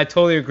 Because, I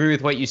totally agree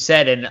with what you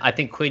said, and I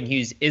think Quinn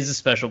Hughes is a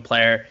special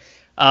player.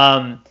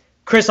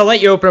 Chris, I'll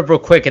let you open up real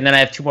quick, and then I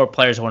have two more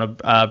players I want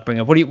to bring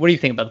up. What do you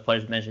think about the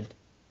players mentioned?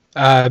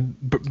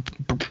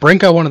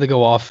 Brink, I wanted to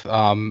go off,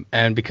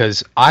 and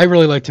because I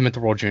really liked him at the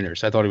World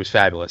Juniors. I thought he was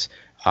fabulous.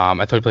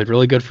 I thought he played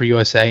really good for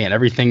USA, and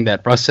everything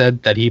that Russ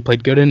said that he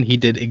played good in, he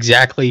did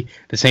exactly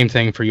the same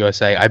thing for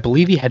USA. I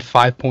believe he had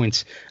 5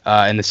 points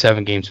in the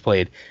 7 games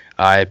played.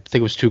 I think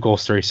it was 2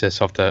 goals, 3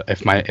 assists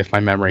if my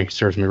memory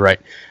serves me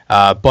right.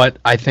 But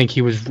I think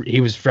he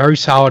was very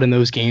solid in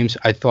those games.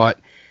 I thought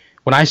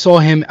when I saw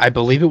him, I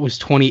believe it was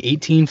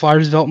 2018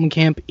 Flyers development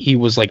camp, he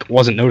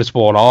wasn't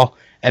noticeable at all.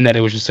 And that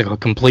it was just like a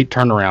complete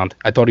turnaround.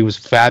 I thought he was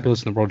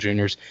fabulous in the World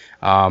Juniors.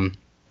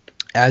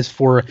 As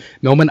for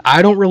Millman,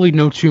 I don't really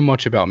know too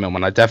much about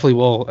Millman. I definitely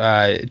will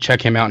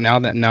check him out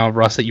now,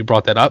 Russ, that you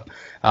brought that up.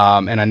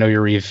 And I know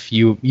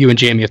you and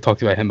Jamie have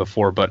talked about him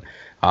before, but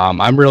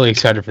I'm really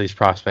excited for these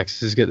prospects.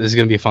 This is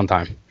going to be a fun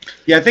time.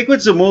 Yeah, I think with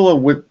Zamula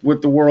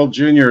with the World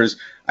Juniors,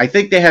 I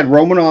think they had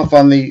Romanoff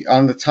on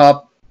the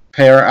top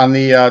pair on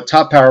the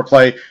top power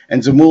play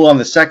and Zamula on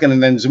the second,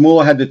 and then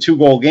Zamula had the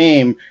 2-goal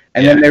game,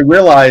 and then they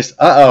realized,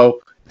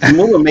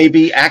 Zamula may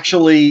be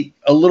actually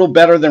a little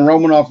better than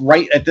Romanoff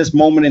right at this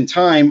moment in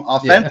time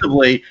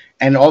offensively,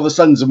 and all of a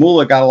sudden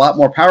Zamula got a lot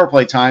more power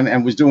play time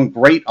and was doing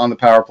great on the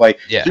power play.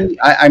 Yeah.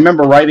 I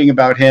remember writing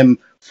about him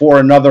for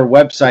another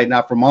website,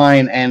 not for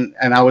mine, and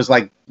I was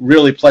like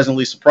really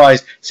pleasantly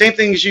surprised. Same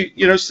thing as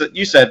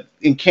you said,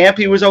 in camp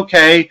he was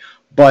okay,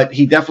 but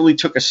he definitely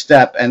took a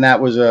step, and that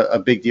was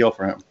a big deal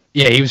for him.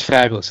 Yeah, he was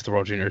fabulous at the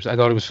World Juniors. I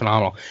thought he was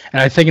phenomenal. And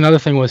I think another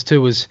thing was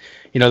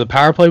the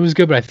power play was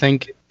good, but I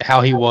think how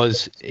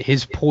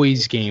his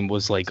poise game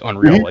was like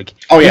unreal. Mm-hmm. Like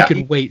he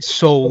could wait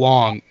so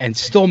long and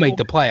still make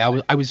the play.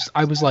 I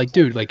was like,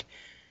 dude, like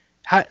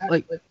how,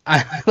 like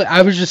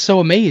I was just so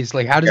amazed.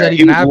 Like, how does that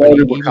even happen?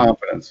 Loaded with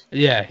confidence.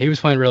 Yeah, he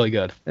was playing really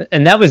good.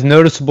 And that was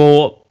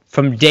noticeable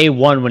from day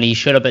one when he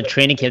showed up at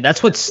training camp.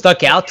 That's what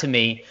stuck out to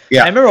me.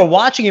 Yeah. I remember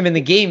watching him in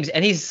the games,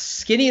 and he's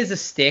skinny as a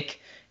stick.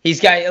 He's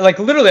got, like,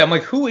 literally, I'm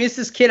like, who is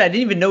this kid? I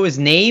didn't even know his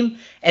name.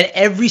 And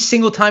every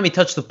single time he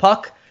touched the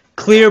puck,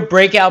 clear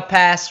breakout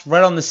pass,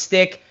 right on the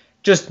stick,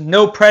 just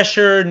no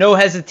pressure, no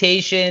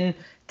hesitation,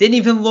 didn't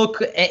even look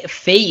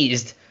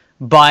phased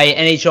by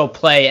NHL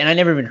play. And I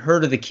never even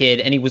heard of the kid,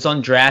 and he was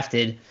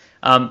undrafted.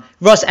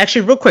 Russ,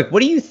 actually, real quick,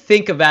 what do you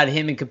think about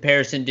him in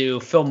comparison to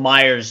Phil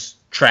Myers'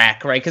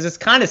 track, right? Because it's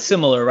kind of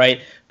similar,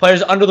 right?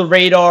 Players under the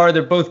radar,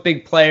 they're both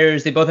big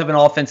players, they both have an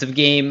offensive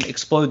game,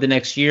 explode the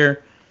next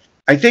year.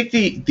 I think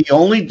the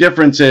only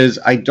difference is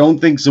I don't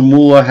think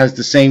Zamula has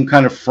the same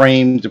kind of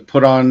frame to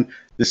put on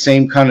the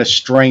same kind of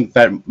strength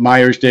that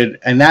Myers did,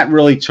 and that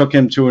really took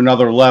him to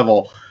another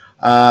level.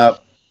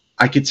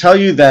 I could tell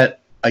you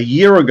that a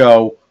year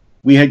ago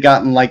we had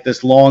gotten like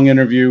this long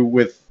interview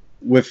with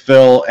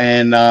Phil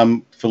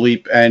and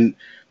Philippe, and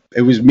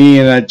it was me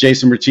and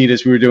Jason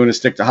Martinez. We were doing a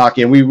Stick to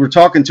Hockey, and we were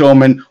talking to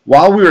him. And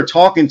while we were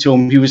talking to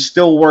him, he was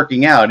still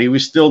working out. He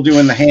was still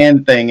doing the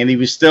hand thing, and he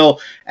was still.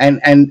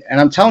 And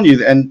I'm telling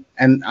you,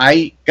 and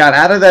I got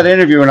out of that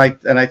interview,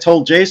 and I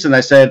told Jason,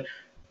 I said,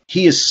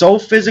 he is so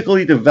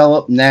physically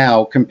developed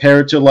now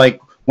compared to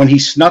like when he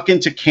snuck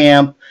into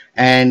camp,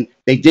 and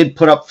they did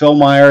put up Phil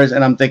Myers,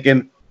 and I'm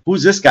thinking,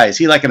 who's this guy? Is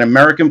he like an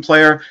American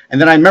player? And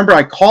then I remember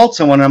I called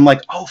someone, and I'm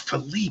like, oh,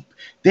 Philippe.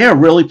 They're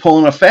really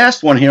pulling a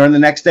fast one here, and the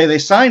next day they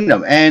signed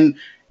him. And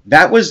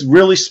that was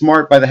really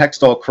smart by the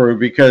Hextall crew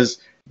because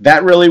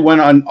that really went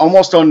on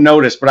almost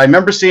unnoticed. But I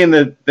remember seeing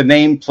the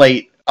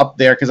nameplate up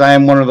there because I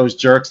am one of those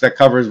jerks that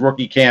covers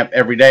rookie camp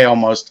every day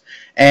almost.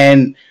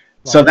 And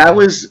so that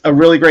was a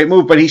really great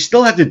move. But he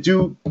still had to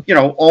do,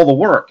 all the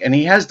work, and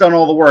he has done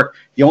all the work.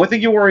 The only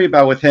thing you worry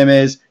about with him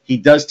is he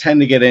does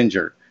tend to get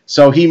injured.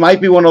 So he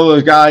might be one of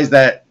those guys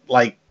that,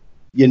 like,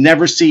 you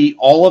never see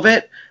all of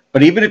it.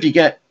 But even if you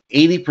get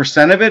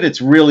 80% of it,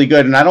 it's really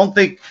good. And I don't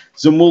think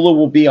Zamula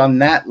will be on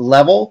that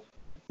level,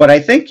 but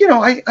I think,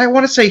 I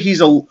want to say he's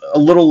a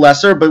little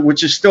lesser, but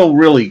which is still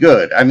really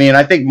good. I mean,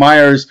 I think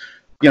Myers,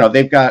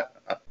 they've got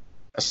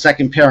a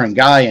second pairing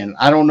guy, and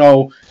I don't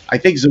know. I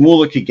think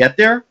Zamula could get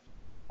there,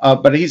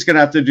 but he's going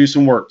to have to do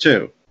some work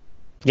too.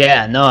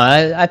 Yeah, no,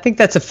 I think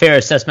that's a fair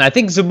assessment. I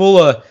think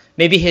Zamula,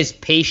 maybe his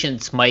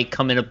patience might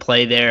come into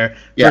play there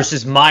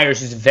versus Myers,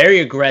 who's very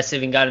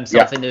aggressive and got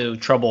himself into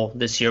trouble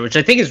this year, which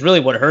I think is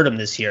really what hurt him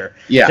this year.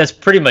 Yeah. That's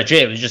pretty much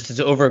it. It was just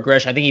his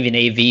over-aggression. I think even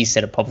AV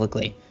said it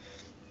publicly,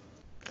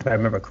 if I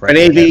remember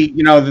correctly.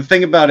 But AV, the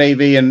thing about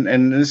AV,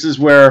 and this is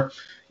where,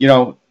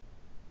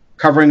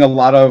 covering a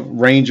lot of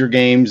Ranger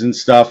games and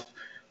stuff,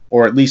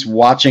 or at least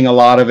watching a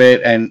lot of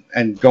it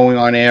and going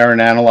on air and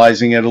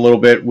analyzing it a little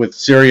bit with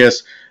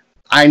Sirius,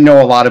 I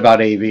know a lot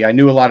about AV. I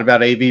knew a lot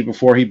about AV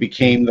before he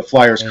became the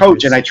Flyers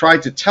coach, and I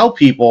tried to tell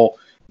people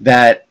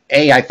that,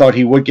 I thought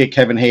he would get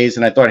Kevin Hayes,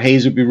 and I thought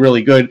Hayes would be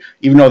really good,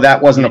 even though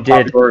that wasn't a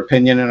popular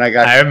opinion. And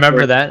I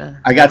remember that.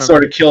 I got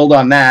sort of killed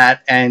on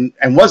that, and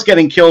was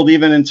getting killed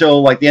even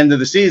until like the end of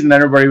the season.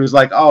 Everybody was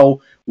like,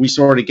 "Oh, we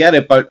sort of get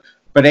it," but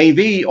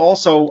AV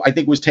also, I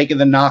think, was taking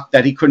the knock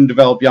that he couldn't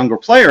develop younger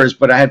players.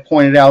 But I had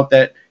pointed out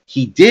that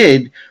he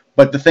did.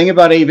 But the thing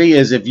about AV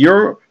is, if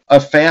you're a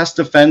fast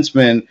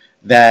defenseman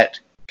that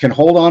can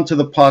hold on to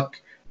the puck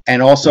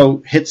and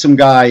also hit some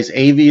guys,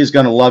 AV is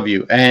going to love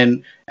you.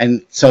 And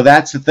so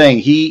that's the thing.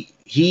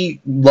 He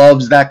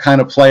loves that kind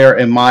of player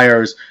in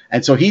Myers.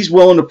 And so he's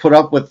willing to put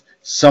up with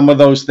some of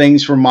those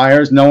things for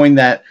Myers, knowing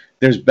that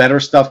there's better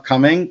stuff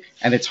coming,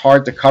 and it's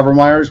hard to cover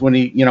Myers when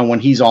when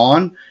he's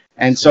on.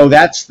 And so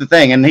that's the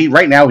thing. And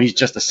right now he's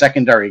just a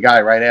secondary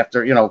guy right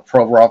after,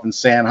 Provorov and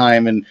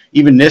Sanheim, and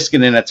even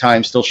Niskanen at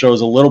times still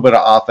shows a little bit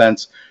of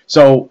offense.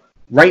 So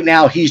right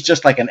now he's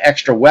just like an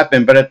extra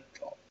weapon, but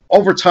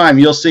over time,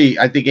 you'll see.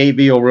 I think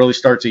AB will really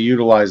start to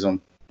utilize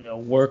him.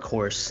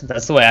 Workhorse.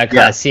 That's the way I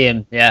kind of see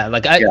him. Yeah,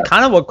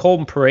 kind of what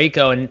Colton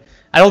Parayko, and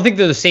I don't think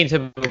they're the same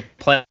type of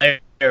player,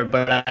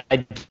 but I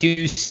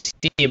do see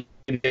him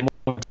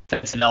more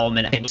defensive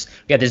element. We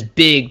got this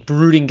big,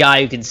 brooding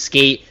guy who can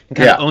skate and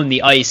kind of own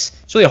the ice.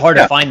 It's really hard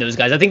to find those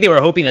guys. I think they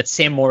were hoping that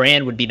Sam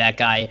Morin would be that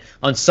guy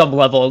on some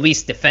level, at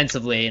least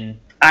defensively. And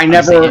I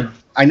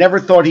never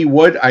thought he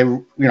would.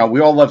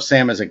 We all love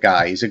Sam as a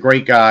guy. He's a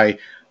great guy.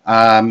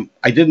 I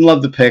didn't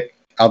love the pick,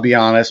 I'll be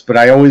honest, but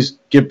I always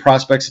give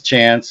prospects a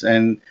chance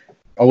and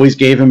always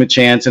gave him a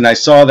chance. And I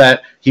saw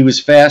that he was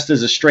fast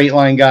as a straight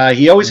line guy.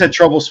 He always had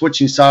trouble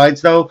switching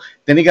sides, though.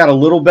 Then he got a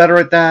little better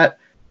at that.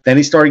 Then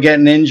he started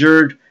getting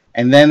injured.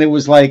 And then it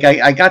was like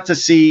I got to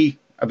see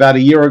about a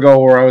year ago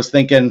where I was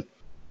thinking,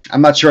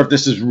 I'm not sure if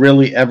this is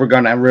really ever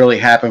going to really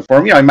happen for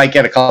him. I might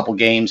get a couple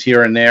games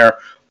here and there,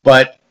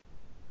 but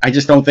I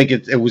just don't think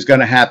it was going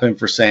to happen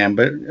for Sam.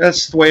 But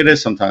that's the way it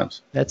is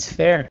sometimes. That's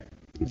fair.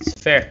 It's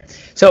fair.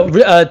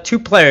 So, two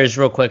players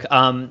real quick.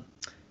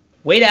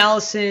 Wade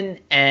Allison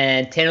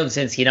and Tanner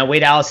Laczynski. Now,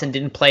 Wade Allison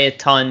didn't play a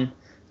ton.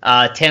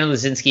 Tanner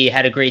Laczynski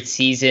had a great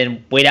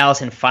season. Wade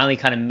Allison finally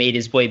kind of made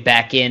his way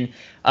back in.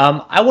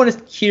 I want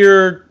to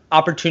hear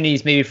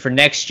opportunities maybe for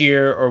next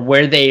year or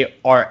where they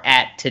are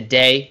at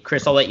today?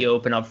 Chris, I'll let you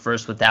open up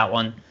first with that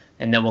one,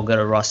 and then we'll go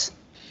to Russ.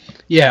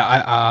 Yeah,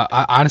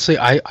 I honestly,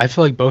 I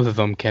feel like both of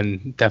them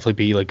can definitely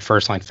be like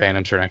first-line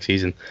phantoms for next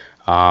season.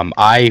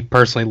 I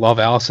personally love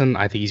Allison.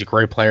 I think he's a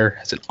great player.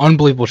 Has an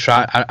unbelievable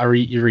shot.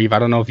 Reeve, I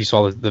don't know if you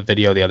saw the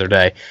video the other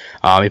day.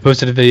 He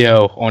posted a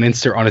video on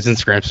his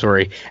Instagram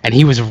story, and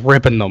he was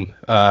ripping them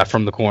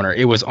from the corner.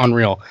 It was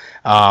unreal.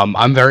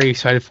 I'm very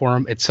excited for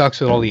him. It sucks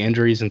with all the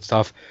injuries and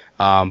stuff,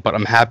 but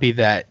I'm happy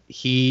that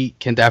he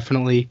can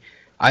definitely.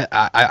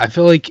 I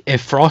feel like if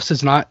Frost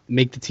does not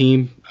make the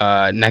team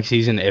next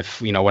season,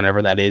 if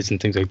whenever that is and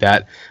things like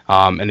that,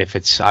 and if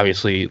it's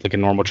obviously like a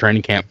normal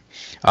training camp,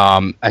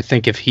 I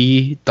think if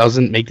he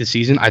doesn't make the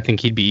season, I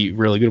think he'd be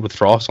really good with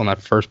Frost on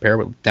that first pair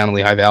down in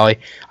Lehigh Valley.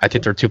 I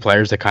think they're two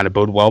players that kind of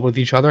bode well with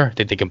each other. I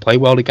think they can play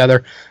well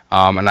together,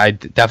 and I'd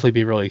definitely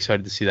be really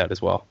excited to see that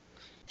as well.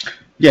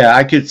 Yeah,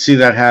 I could see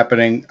that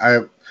happening.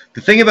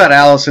 The thing about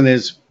Allison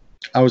is,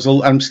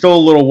 I'm still a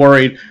little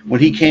worried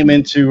when he came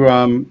into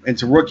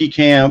rookie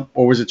camp,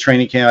 or was it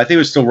training camp? I think it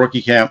was still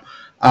rookie camp.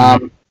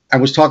 I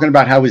was talking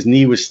about how his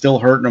knee was still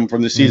hurting him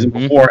from the season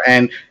before,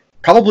 and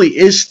probably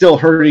is still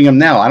hurting him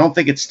now. I don't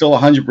think it's still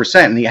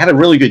 100%, and he had a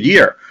really good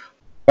year,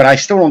 but I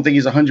still don't think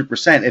he's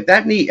 100%. If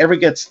that knee ever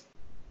gets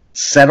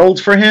settled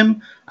for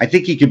him, I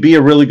think he could be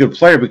a really good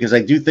player, because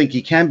I do think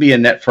he can be a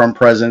net front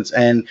presence,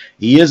 and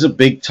he is a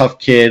big, tough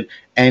kid,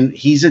 and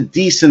he's a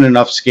decent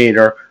enough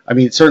skater. I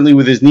mean, certainly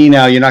with his knee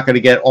now, you're not going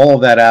to get all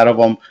of that out of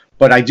him,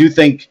 but I do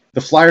think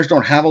the Flyers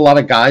don't have a lot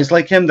of guys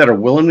like him that are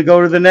willing to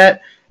go to the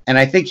net, and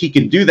I think he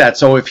can do that.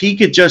 So if he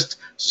could just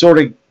sort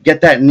of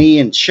get that knee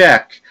in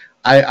check,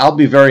 I'll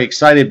be very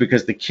excited,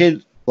 because the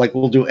kid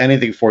will do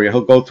anything for you.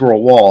 He'll go through a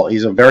wall.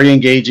 He's a very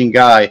engaging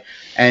guy,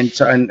 and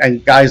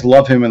guys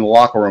love him in the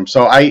locker room.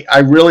 So I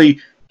really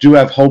do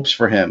have hopes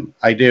for him.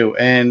 I do.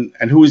 And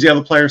who was the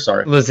other player?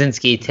 Sorry. Tanner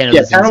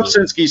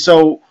Laczynski.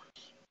 So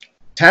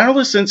Tanner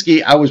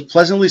Laczynski, I was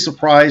pleasantly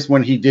surprised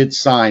when he did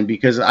sign,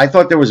 because I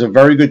thought there was a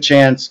very good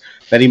chance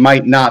that he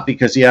might not,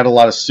 because he had a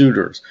lot of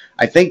suitors.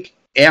 I think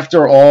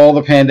after all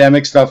the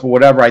pandemic stuff or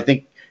whatever, I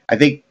think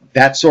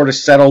that sort of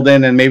settled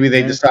in, and maybe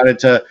they decided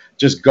to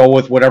just go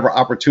with whatever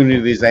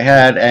opportunities they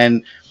had.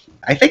 And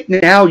I think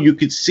now you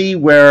could see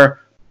where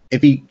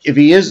if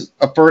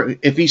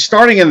he's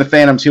starting in the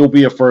Phantoms, he'll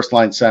be a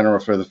first-line center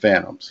for the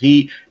Phantoms.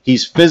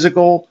 He's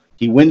physical.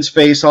 He wins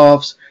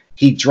faceoffs.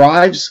 He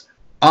drives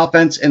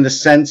offense in the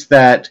sense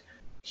that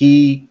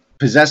he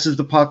possesses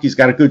the puck. He's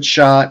got a good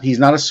shot. He's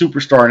not a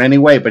superstar in any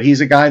way, but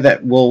he's a guy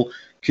that will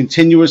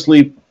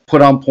continuously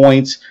put on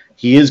points.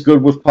 He is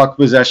good with puck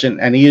possession,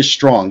 and he is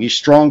strong. He's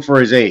strong for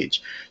his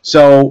age.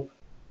 So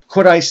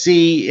could I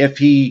see if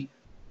he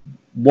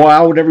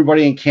wowed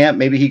everybody in camp,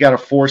 maybe he got a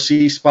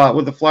 4C spot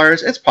with the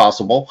Flyers? It's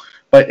possible.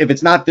 But if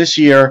it's not this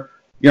year,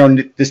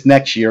 this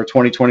next year,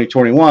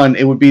 2020-21,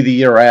 it would be the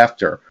year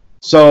after.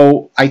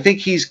 So I think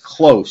he's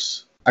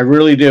close. I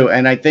really do.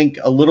 And I think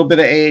a little bit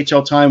of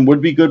AHL time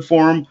would be good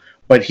for him.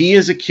 But he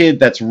is a kid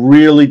that's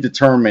really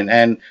determined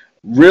and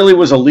really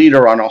was a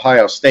leader on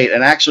Ohio State.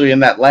 And actually in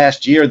that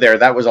last year there,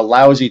 that was a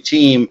lousy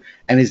team,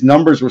 and his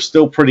numbers were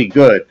still pretty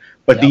good.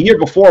 But the year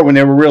before, when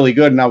they were really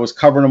good and I was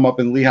covering them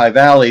up in Lehigh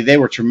Valley, they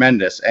were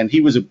tremendous. And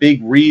he was a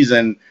big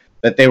reason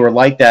that they were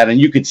like that.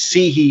 And you could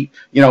see he,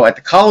 at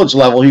the college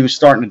level, he was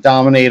starting to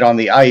dominate on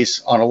the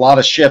ice on a lot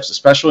of shifts,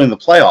 especially in the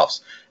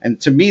playoffs. And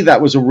to me,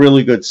 that was a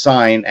really good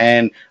sign.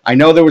 And I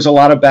know there was a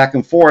lot of back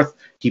and forth.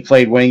 He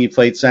played wing, he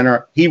played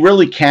center. He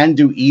really can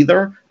do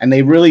either, and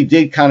they really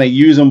did kind of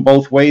use him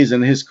both ways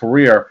in his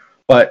career.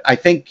 But I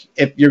think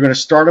if you're going to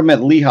start him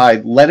at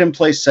Lehigh, let him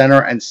play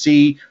center and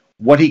see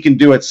what he can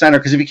do at center.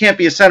 Because if he can't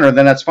be a center,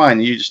 then that's fine.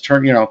 You just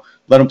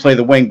let him play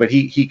the wing. But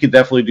he could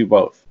definitely do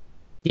both.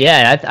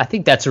 Yeah, I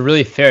think that's a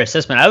really fair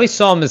assessment. I always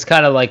saw him as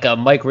kind of like a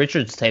Mike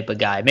Richards type of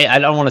guy. I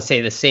don't want to say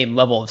the same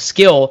level of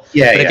skill,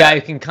 but a guy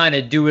who can kind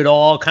of do it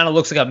all. Kind of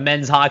looks like a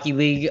men's hockey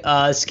league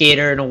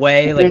skater in a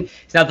way. Like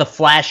he's not the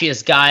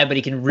flashiest guy, but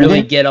he can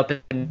really get up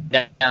and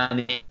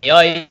down the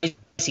ice.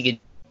 He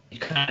can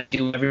kind of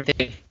do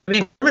everything. I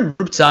mean, Herman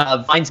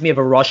Rupza reminds me of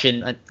a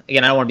Russian.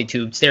 Again, I don't want to be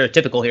too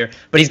stereotypical here,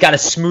 but he's got a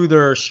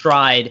smoother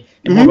stride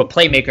and more of a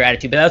playmaker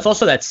attitude. But that's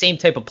also that same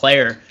type of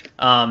player.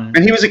 And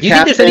he was a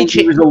captain,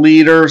 he was a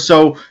leader,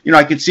 so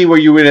I could see where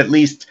you would at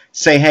least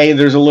say, hey,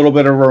 there's a little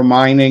bit of a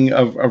reminding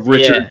of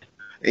Richard.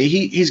 Yeah.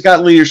 He's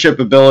got leadership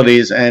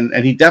abilities, and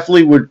he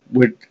definitely would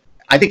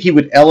I think he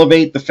would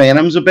elevate the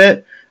Phantoms a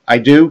bit. I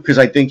do, because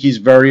I think he's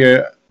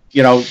very,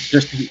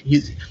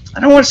 he's I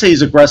don't want to say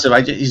he's aggressive.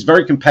 He's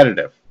very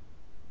competitive.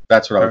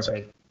 That's what I would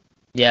say.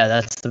 Yeah,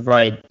 that's the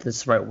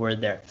right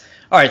word there.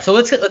 All right, so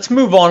let's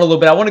move on a little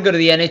bit. I want to go to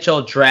the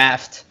NHL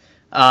draft.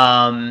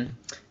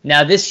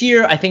 Now, this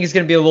year, I think it's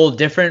going to be a little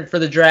different for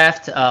the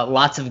draft.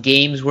 Lots of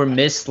games were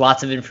missed.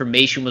 Lots of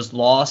information was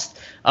lost.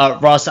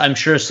 Russ, I'm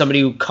sure somebody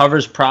who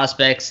covers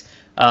prospects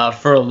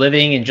for a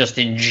living and just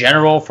in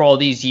general for all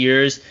these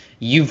years,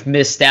 you've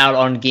missed out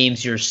on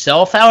games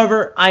yourself.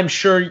 However, I'm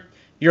sure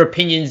your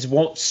opinions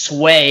won't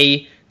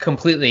sway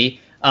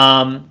completely.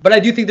 But I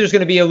do think there's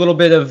going to be a little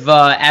bit of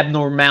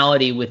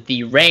abnormality with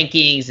the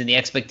rankings and the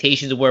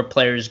expectations of where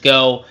players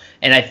go.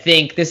 And I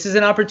think this is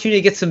an opportunity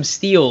to get some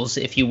steals,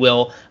 if you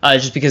will,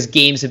 just because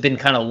games have been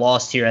kind of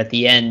lost here at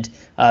the end.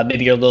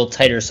 Maybe you're a little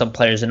tighter, some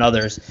players than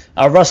others.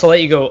 Russ, I'll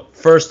let you go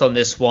first on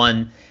this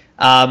one.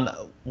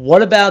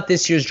 What about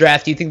this year's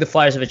draft? Do you think the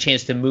Flyers have a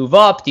chance to move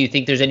up? Do you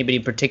think there's anybody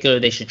in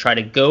particular they should try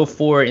to go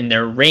for in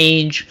their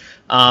range?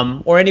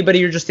 Or anybody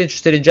you're just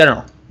interested in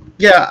general?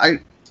 Yeah,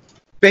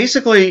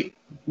 basically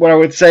what I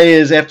would say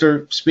is,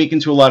 after speaking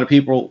to a lot of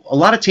people, a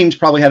lot of teams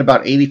probably had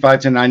about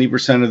 85 to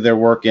 90% of their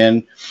work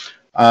in.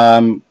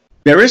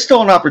 There is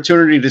still an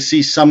opportunity to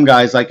see some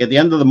guys, like at the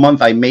end of the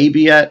month, I may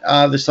be at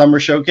the summer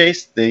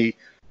showcase. They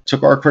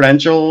took our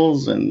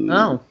credentials and,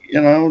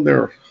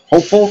 they're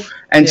hopeful.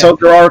 And so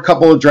there are a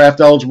couple of draft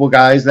eligible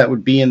guys that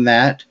would be in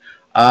that.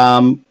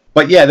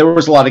 But yeah, there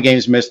was a lot of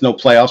games missed, no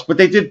playoffs, but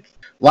a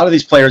lot of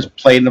these players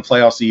played in the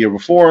playoffs the year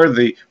before.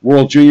 The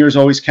World Juniors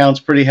always counts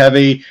pretty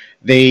heavy.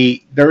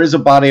 There is a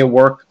body of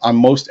work on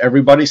most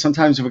everybody.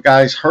 Sometimes if a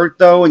guy's hurt,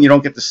 though, and you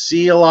don't get to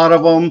see a lot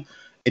of them,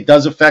 it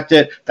does affect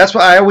it. That's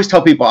why I always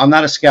tell people I'm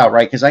not a scout,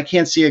 right? Because I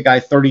can't see a guy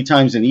 30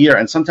 times in a year,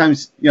 and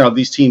sometimes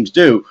these teams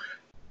do.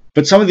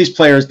 But some of these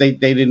players, they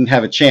didn't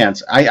have a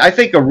chance. I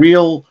think a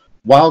real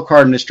wild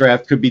card in this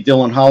draft could be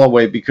Dylan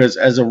Holloway, because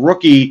as a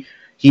rookie,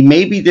 he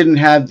maybe didn't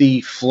have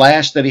the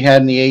flash that he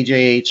had in the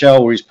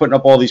AJHL, where he's putting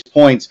up all these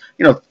points.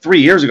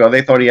 3 years ago,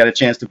 they thought he had a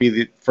chance to be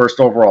the first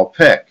overall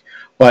pick.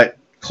 But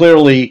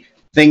clearly,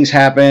 things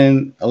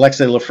happen.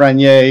 Alexei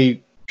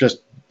Lafreniere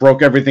just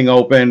broke everything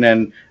open,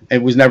 and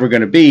it was never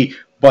going to be.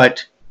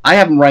 But I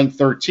have him ranked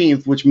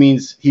 13th, which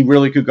means he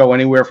really could go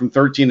anywhere from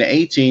 13 to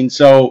 18.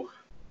 So,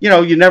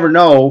 you never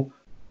know.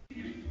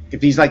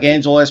 If he's like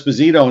Angelo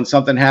Esposito and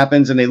something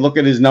happens and they look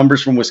at his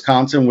numbers from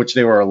Wisconsin, which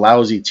they were a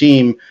lousy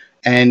team,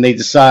 and they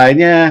decide,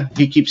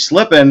 he keeps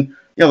slipping,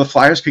 the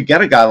Flyers could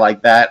get a guy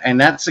like that. And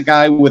that's a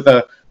guy with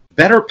a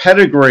better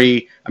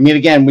pedigree. I mean,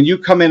 again, when you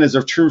come in as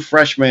a true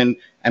freshman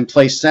and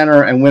play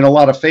center and win a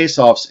lot of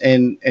faceoffs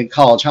in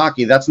college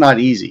hockey, that's not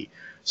easy.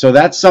 So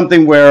that's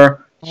something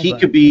where he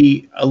could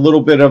be a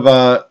little bit of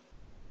a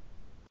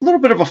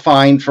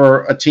find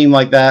for a team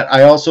like that.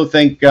 I also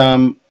think,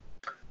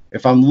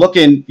 if I'm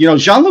looking,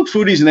 Jean-Luc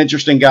Foudy's an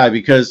interesting guy,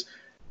 because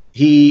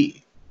his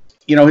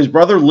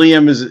brother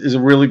Liam is a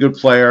really good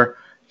player.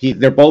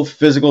 They're both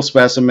physical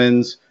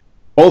specimens,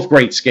 both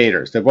great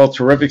skaters. They're both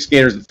terrific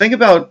skaters. The thing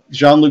about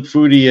Jean-Luc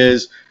Foudy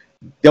is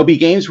there'll be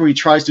games where he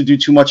tries to do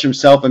too much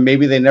himself, and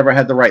maybe they never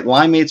had the right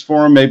line mates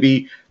for him.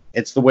 Maybe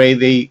it's the way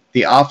the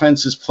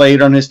offense is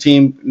played on his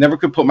team. Never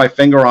could put my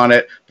finger on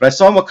it, but I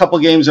saw him a couple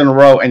games in a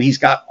row, and he's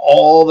got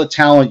all the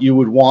talent you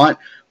would want,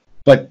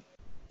 but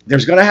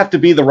there's going to have to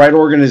be the right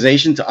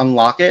organization to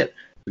unlock it,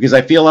 because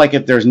I feel like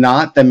if there's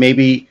not, then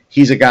maybe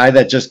he's a guy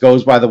that just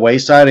goes by the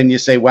wayside, and you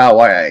say, wow,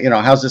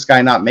 how's this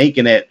guy not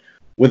making it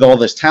with all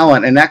this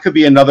talent? And that could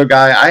be another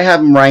guy. I have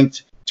him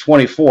ranked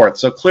 24th.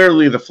 So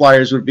clearly the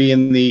Flyers would be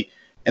in the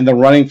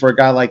running for a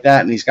guy like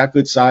that, and he's got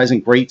good size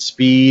and great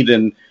speed.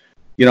 And,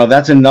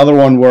 that's another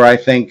one where I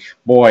think,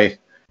 boy,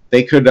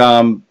 they could,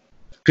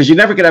 because you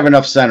never could have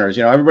enough centers.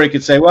 Everybody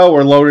could say, well,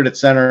 we're loaded at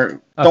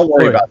center. Don't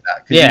worry about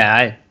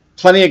that.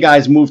 Plenty of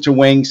guys move to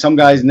wing. Some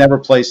guys never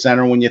play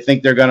center when you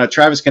think they're going to.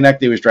 Travis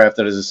Konecny was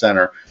drafted as a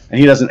center, and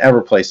he doesn't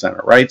ever play center,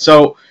 right?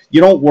 So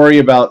you don't worry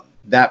about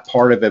that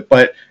part of it.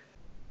 But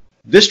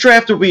this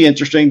draft will be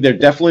interesting. There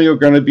definitely are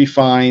going to be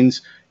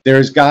finds.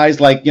 There's guys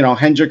like,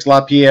 Hendrix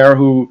Lapierre,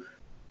 who,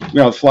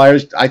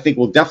 Flyers, I think,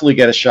 will definitely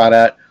get a shot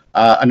at.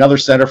 Another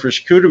center for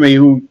Chicoutimi,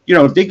 who,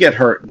 did get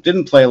hurt,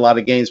 didn't play a lot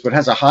of games, but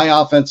has a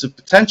high offensive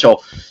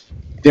potential.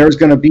 There's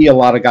going to be a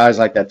lot of guys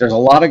like that. There's a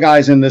lot of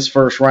guys in this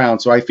first round.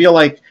 So I feel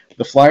like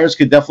the Flyers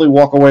could definitely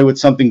walk away with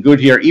something good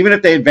here, even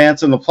if they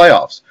advance in the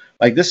playoffs.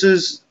 Like, this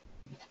is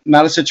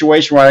not a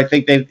situation where I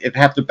think they'd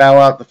have to bow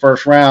out the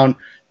first round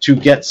to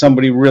get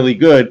somebody really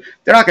good.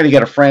 They're not going to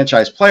get a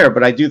franchise player,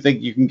 but I do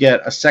think you can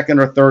get a second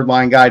or third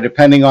line guy,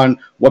 depending on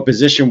what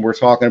position we're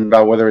talking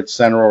about, whether it's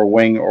center or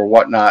wing or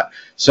whatnot.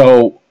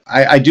 So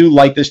I do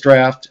like this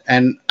draft,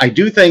 and I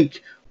do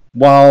think,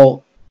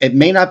 while it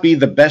may not be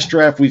the best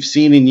draft we've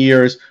seen in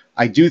years,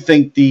 I do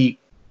think the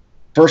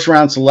first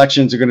round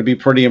selections are going to be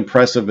pretty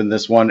impressive in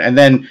this one. And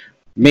then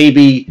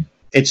maybe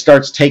it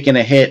starts taking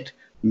a hit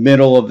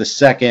middle of the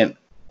second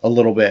a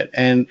little bit.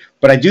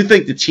 But I do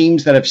think the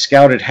teams that have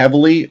scouted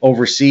heavily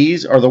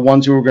overseas are the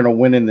ones who are going to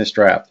win in this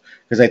draft,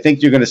 because I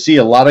think you're going to see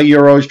a lot of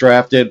Euros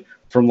drafted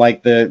from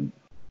like the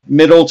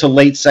middle to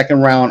late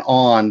second round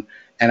on.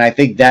 And I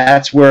think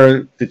that's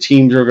where the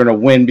teams are going to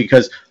win,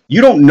 because you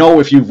don't know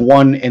if you've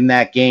won in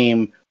that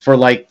game for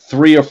like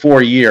 3 or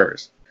 4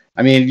 years.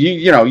 I mean,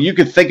 you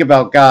could think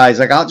about guys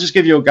like, I'll just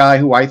give you a guy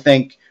who I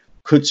think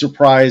could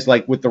surprise,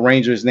 like with the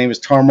Rangers. His name is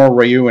Tarmo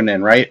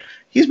Reunanen, right?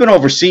 He's been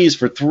overseas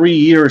for 3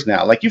 years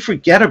now. Like, you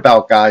forget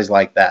about guys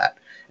like that.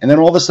 And then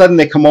all of a sudden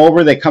they come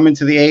over, they come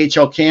into the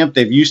AHL camp.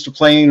 They've used to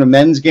playing a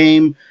men's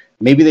game.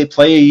 Maybe they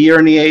play a year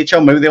in the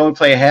AHL. Maybe they only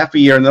play a half a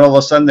year. And then all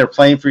of a sudden they're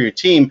playing for your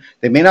team.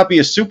 They may not be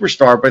a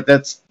superstar, but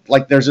that's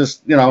like, there's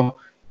this,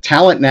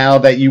 talent now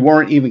that you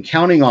weren't even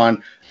counting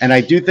on. And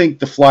I do think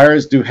the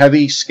Flyers do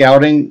heavy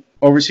scouting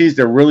overseas.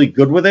 They're really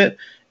good with it,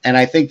 and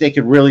I think they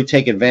could really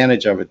take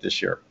advantage of it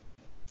this year.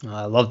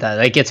 I love that.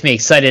 That gets me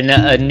excited. And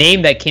a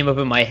name that came up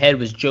in my head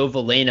was Joe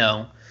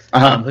Veleno,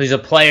 who's a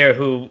player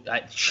who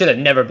should have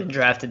never been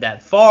drafted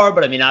that far,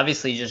 but I mean,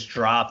 obviously just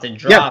dropped and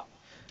dropped. Yeah.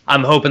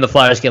 I'm hoping the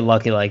Flyers get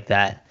lucky like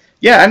that.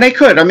 Yeah, and they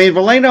could. I mean,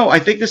 Veleno, I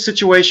think the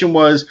situation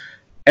was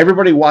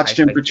everybody watched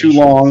him for too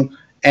long,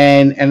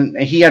 and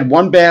he had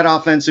one bad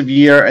offensive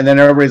year, and then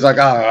everybody's like,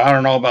 oh, I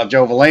don't know about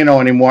Joe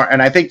Veleno anymore.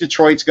 And I think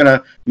Detroit's going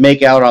to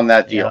make out on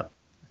that deal. Yeah,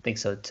 I think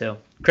so too.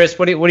 Chris,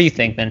 what do you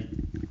think,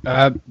 man?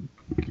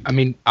 I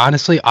mean,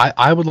 honestly,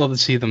 I would love to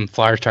see them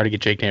Flyers try to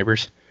get Jake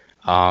Neighbors.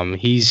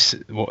 He's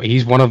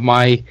one of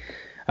my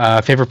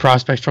favorite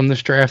prospects from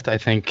this draft. I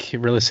think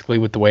realistically,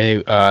 with the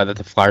way that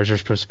the Flyers are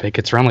supposed to pick,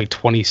 it's around like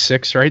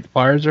 26, right? The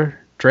Flyers are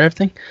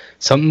drafting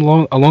something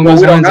along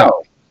those lines.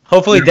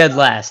 Hopefully, dead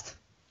last.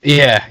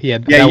 Yeah. You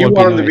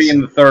want him to be in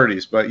the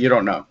 30s, but you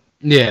don't know.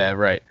 Yeah,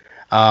 right.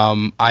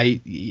 And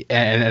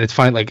it's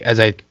funny. Like as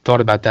I thought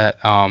about that,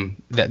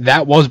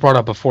 that was brought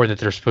up before that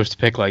they're supposed to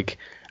pick like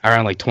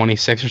around like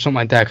 26 or something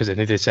like that, because I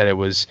think they said it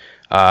was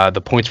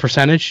the points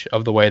percentage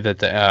of the way that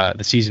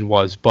the season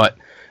was. But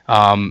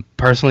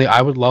personally,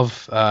 I would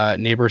love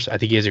Neighbors. I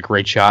think he has a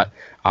great shot.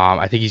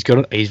 I think he's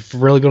good. He's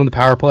really good on the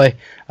power play.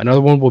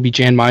 Another one will be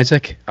Jan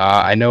Mysak.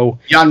 I know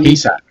Jan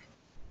Mysak.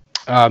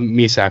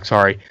 Mysak,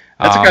 sorry.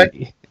 That's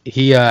okay.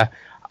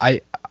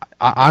 I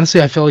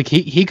honestly, I feel like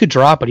he could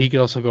drop, but he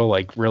could also go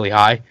like really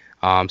high.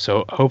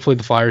 So hopefully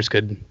the Flyers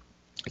could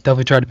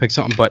definitely try to pick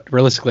something. But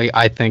realistically,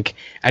 I think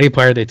any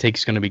player they take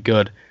is going to be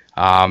good.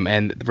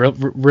 And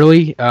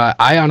really,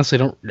 I honestly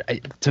don't.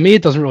 To me,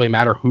 it doesn't really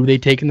matter who they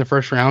take in the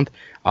first round,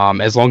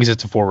 as long as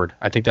it's a forward.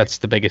 I think that's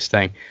the biggest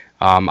thing.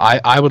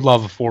 I would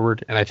love a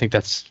forward, and I think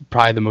that's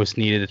probably the most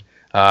needed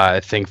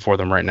thing for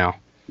them right now.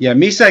 Yeah,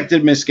 Mysak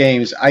did miss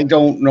games. I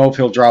don't know if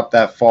he'll drop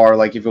that far,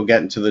 like if he'll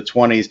get into the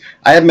 20s.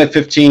 I have him at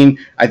 15.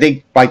 I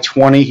think by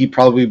 20, he'd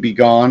probably be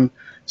gone.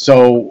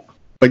 So,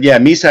 but yeah,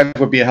 Mysak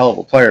would be a hell of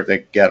a player if they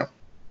could get him.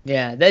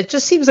 Yeah, that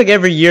just seems like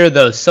every year,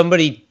 though,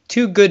 somebody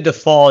too good to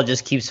fall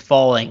just keeps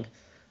falling.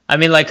 I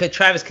mean, like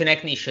Travis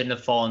Konechny shouldn't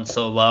have fallen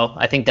so low.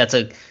 I think that's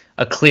a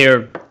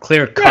clear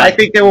cut. Yeah, I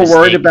think they were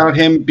worried about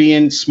him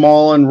being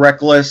small and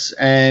reckless,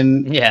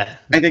 and yeah,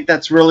 I think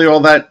that's really all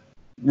that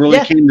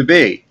came to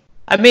be.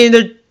 I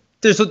mean,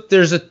 there's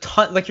a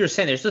ton, like you were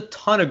saying, there's a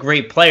ton of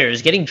great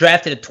players. Getting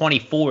drafted at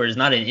 24 is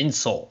not an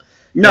insult.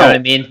 You know what I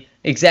mean?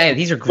 Exactly.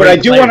 These are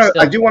great players.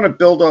 But I do want to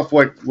build off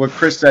what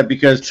Chris said,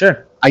 because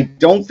sure. I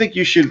don't think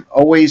you should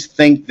always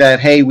think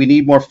that, hey, we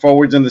need more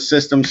forwards in the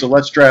system, so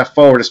let's draft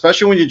forward,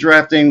 especially when you're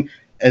drafting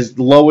as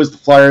low as the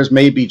Flyers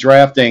may be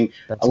drafting.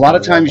 A lot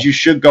of times you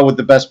should go with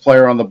the best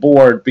player on the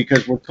board,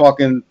 because we're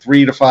talking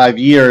 3 to 5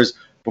 years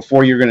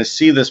before you're going to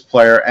see this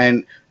player.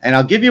 And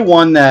I'll give you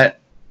one that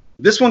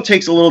this one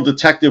takes a little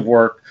detective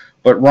work,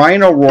 but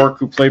Ryan O'Rourke,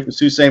 who played for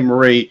Sault Ste.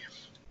 Marie,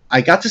 I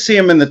got to see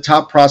him in the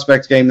top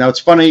prospects game. Now, it's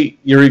funny,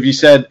 you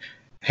said,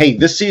 hey,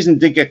 this season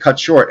did get cut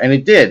short, and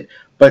it did.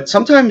 But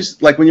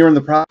sometimes, like when you're in the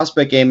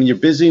prospect game and you're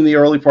busy in the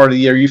early part of the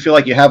year, you feel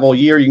like you have all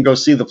year, you can go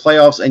see the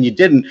playoffs, and you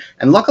didn't.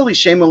 And luckily,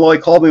 Shane Malloy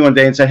called me one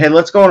day and said, hey,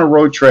 let's go on a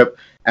road trip.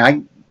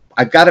 And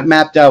I've got it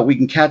mapped out. We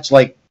can catch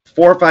like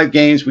 4 or 5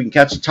 games. We can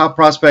catch the top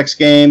prospects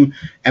game,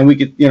 and we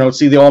could,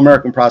 see the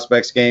All-American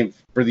prospects game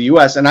for the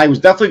U.S. And I was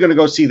definitely going to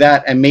go see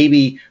that and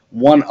maybe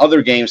one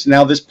other game. So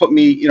now this put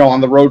me,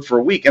 on the road for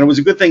a week. And it was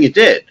a good thing it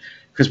did,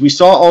 because we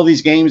saw all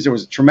these games. There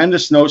was a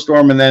tremendous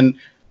snowstorm, and then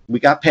we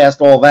got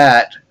past all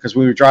that because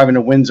we were driving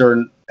to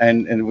Windsor,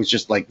 and it was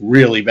just like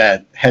really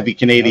bad, heavy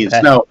Canadian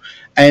snow.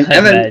 And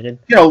then,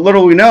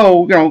 little we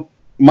know,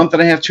 month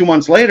and a half, 2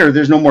 months later,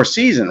 there's no more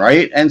season,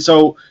 right? And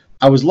so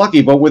I was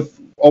lucky. But with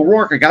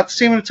O'Rourke, I got to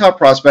see him in the top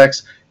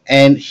prospects,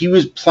 and he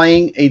was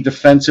playing a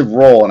defensive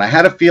role. And I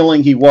had a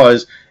feeling he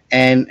was,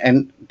 and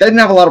didn't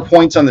have a lot of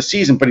points on the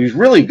season, but he was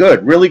really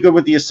good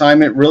with the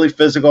assignment, really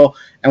physical.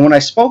 And when I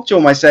spoke to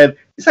him, I said,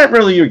 is that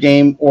really your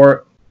game,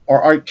 or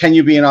can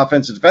you be an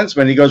offensive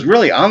defenseman? He goes,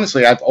 really,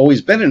 honestly, I've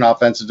always been an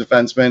offensive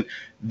defenseman.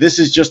 This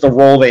is just a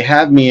role they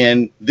have me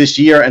in this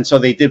year, and so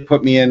they did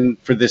put me in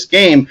for this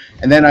game.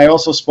 And then I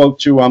also spoke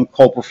to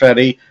Cole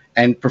Perfetti,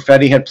 and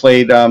Perfetti had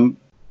played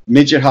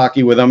midget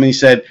hockey with him, and he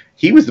said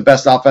he was the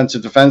best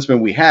offensive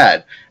defenseman we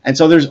had. And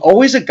so there's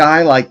always a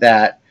guy like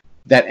that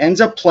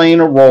ends up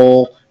playing a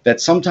role that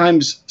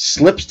sometimes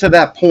slips to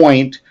that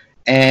point,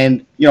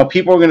 and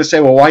people are going to say,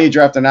 well, why are you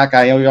drafting that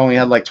guy? He only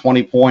had like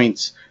 20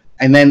 points.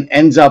 And then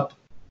ends up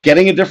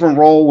getting a different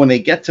role when they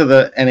get to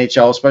the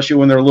NHL, especially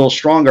when they're a little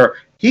stronger.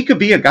 He could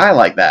be a guy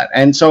like that.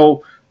 And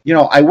so,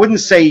 I wouldn't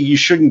say you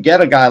shouldn't get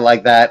a guy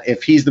like that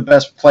if he's the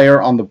best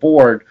player on the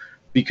board,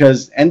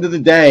 because end of the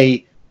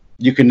day,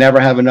 you can never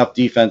have enough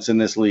defense in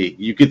this league.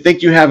 You could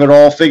think you have it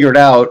all figured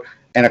out,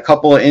 and a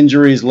couple of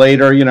injuries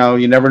later, you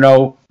never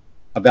know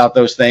about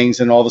those things,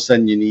 and all of a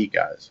sudden you need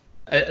guys.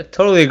 I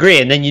totally agree.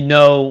 And then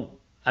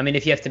I mean,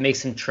 if you have to make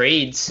some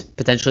trades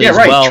potentially Yeah, as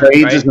right. well.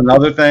 Trades right? is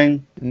another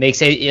thing.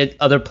 Makes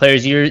other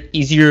players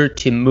easier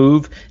to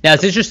move. Now,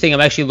 it's interesting.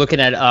 I'm actually looking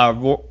at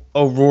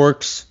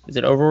O'Rourke's. Is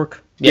it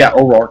O'Rourke? Yeah,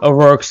 O'Rourke.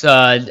 O'Rourke's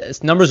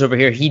numbers over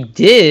here. He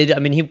did. I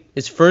mean,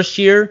 his first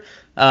year,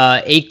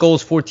 8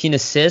 goals, 14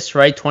 assists,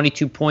 right?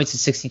 22 points in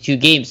 62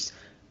 games.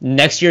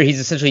 Next year, he's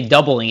essentially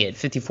doubling it.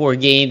 54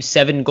 games,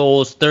 7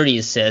 goals, 30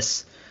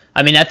 assists.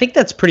 I mean, I think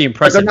that's pretty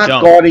impressive. But they're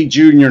not jump. gaudy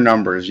junior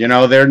numbers. You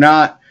know, they're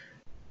not.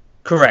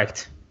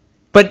 Correct.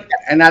 But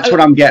and that's what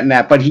I'm getting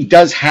at. But he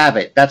does have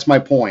it. That's my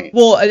point.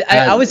 Well,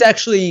 I was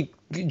actually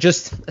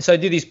so I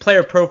do these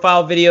player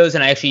profile videos,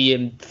 and I actually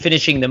am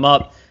finishing them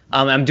up.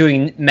 I'm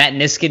doing Matt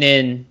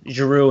Niskanen,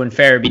 Giroux, and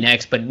Farabee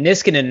next. But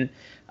Niskanen,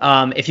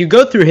 if you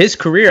go through his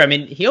career, I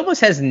mean, he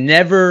almost has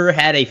never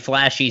had a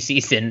flashy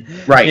season.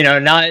 Right. You know,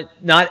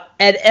 not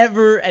at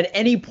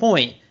any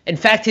point. In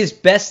fact, his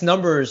best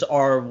numbers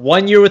are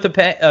 1 year with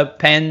the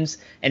Pens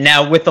and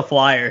now with the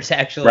Flyers,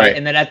 actually. Right.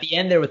 And then at the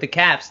end there with the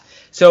Caps.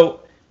 So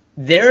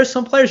there are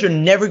some players you're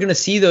never going to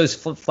see those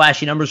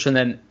flashy numbers from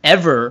them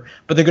ever,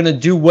 but they're going to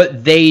do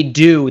what they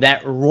do,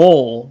 that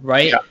role,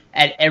 right, Yeah.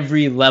 at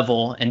every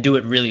level and do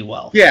it really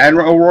well. Yeah, and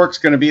O'Rourke's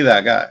going to be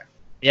that guy.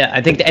 Yeah,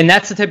 I think, and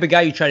that's the type of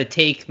guy you try to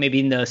take maybe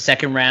in the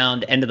second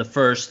round, end of the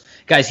first.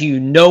 Guys who you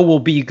know will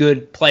be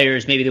good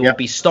players. Maybe they won't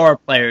be star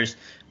players,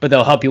 but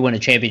they'll help you win a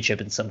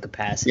championship in some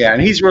capacity. Yeah,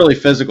 and he's really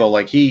physical.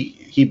 Like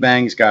he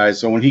bangs guys.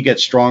 So when he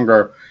gets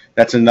stronger,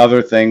 that's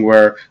another thing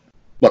where,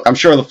 look, I'm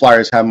sure the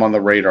Flyers have him on the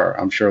radar.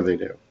 I'm sure they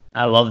do.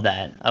 I love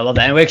that.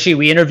 And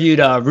we interviewed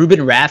Ruben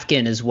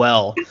Rafkin as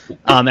well.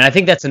 And I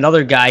think that's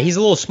another guy. He's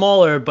a little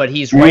smaller, but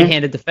he's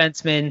right-handed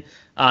defenseman.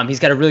 He's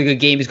got a really good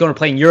game. He's going to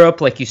play in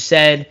Europe, like you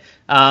said.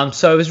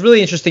 So it was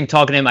really interesting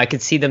talking to him. I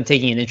could see them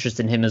taking an interest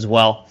in him as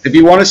well. If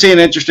you want to see an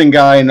interesting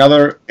guy,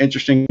 another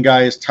interesting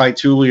guy is Ty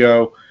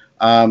Tullio.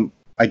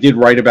 I did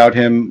write about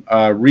him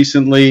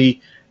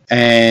recently,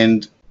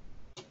 and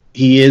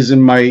he is in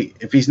my –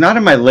 if he's not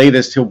in my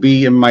latest, he'll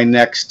be in my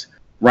next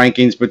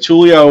rankings. But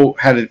Tullio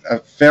had a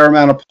fair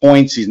amount of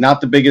points. He's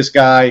not the biggest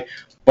guy,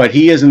 but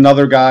he is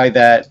another guy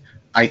that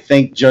I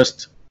think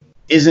just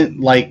isn't,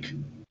 like,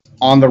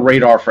 on the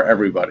radar for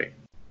everybody.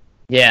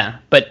 Yeah,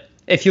 but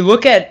if you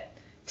look at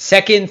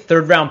second,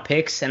 third-round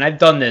picks, and I've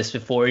done this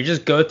before, you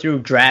just go through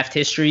draft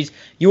histories,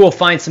 you will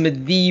find some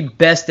of the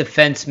best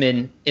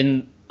defensemen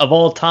of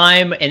all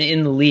time and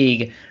in the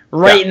league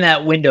right in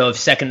that window of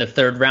second to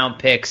third-round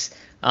picks.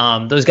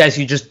 Those guys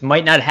who just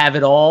might not have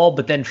it all,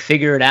 but then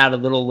figure it out a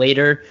little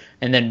later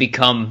and then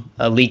become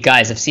elite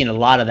guys. I've seen a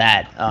lot of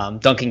that.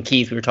 Duncan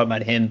Keith, we were talking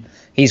about him.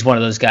 He's one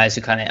of those guys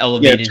who kind of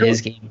elevated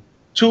his game.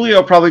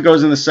 Tullio probably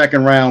goes in the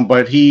second round,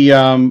 but he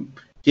had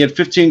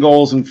 15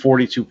 goals and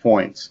 42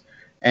 points.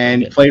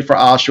 And played for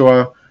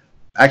Oshawa.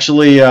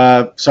 Actually,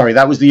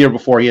 that was the year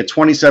before. He had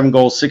 27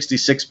 goals,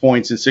 66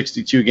 points in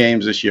 62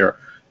 games this year.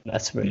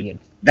 That's pretty good.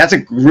 That's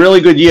a really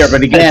good year.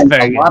 But again,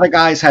 a lot of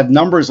guys have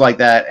numbers like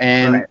that.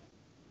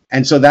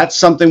 And so that's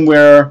something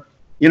where,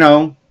 you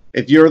know,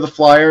 if you're the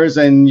Flyers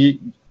and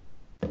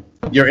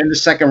you're in the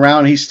second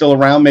round, he's still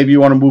around, maybe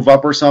you want to move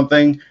up or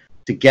something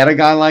to get a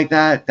guy like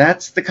that.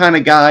 That's the kind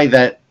of guy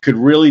that could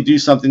really do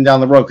something down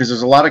the road because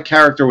there's a lot of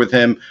character with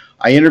him.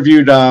 I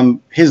interviewed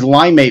his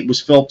line mate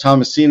was Phil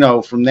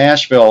Tomasino from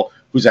Nashville,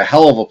 who's a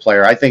hell of a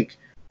player. I think,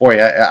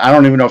 boy, I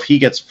don't even know if he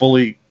gets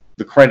fully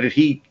the credit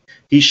he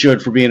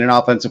should for being an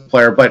offensive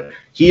player, but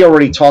he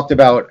already talked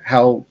about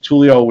how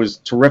Tullio was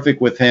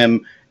terrific with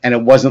him, and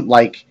it wasn't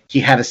like he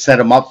had to set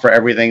him up for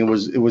everything.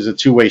 It was a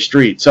two-way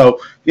street. So,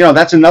 you know,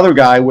 that's another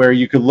guy where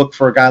you could look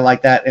for a guy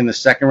like that in the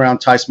second round.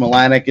 Ty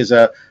Smilanic is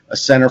a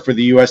center for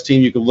the U.S.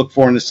 team you could look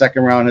for in the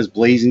second round, has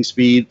blazing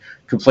speed,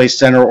 could play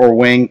center or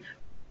wing.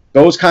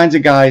 Those kinds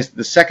of guys,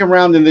 the second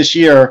round in this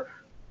year,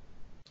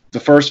 the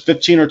first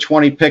 15 or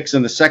 20 picks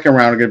in the second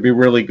round are going to be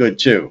really good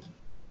too.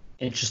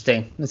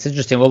 Interesting. That's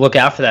interesting. We'll look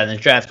out for that in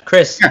the draft.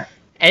 Chris, Yeah.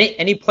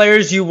 any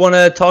players you want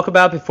to talk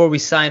about before we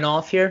sign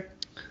off here?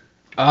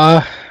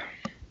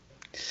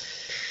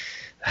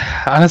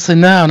 Honestly,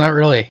 no, not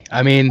really.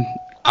 I mean,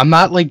 I'm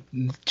not like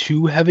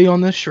too heavy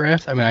on this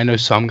draft. I mean, I know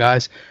some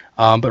guys,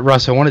 but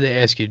Russ, I wanted to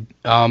ask you,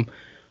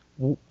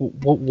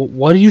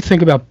 what do you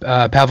think about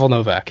Pavel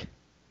Novak?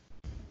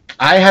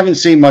 I haven't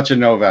seen much of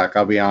Novak,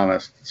 I'll be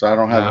honest. So I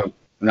don't have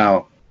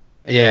no.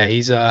 Yeah,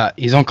 he's on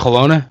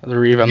Kelowna, the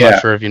Reeve. I'm Yeah.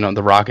 not sure if you know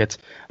the Rockets.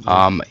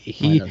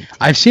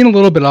 I've seen a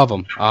little bit of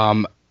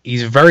him.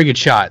 He's a very good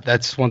shot.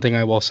 That's one thing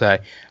I will say.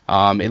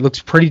 It looks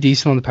pretty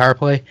decent on the power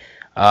play.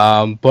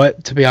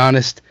 But to be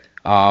honest,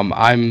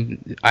 I'm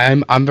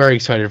very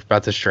excited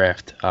about this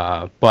draft.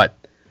 But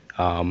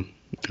I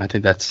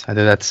think that's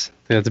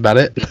about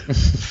it.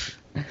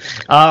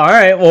 All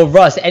right. Well,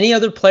 Russ, any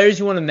other players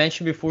you want to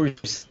mention before we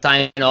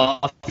sign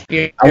off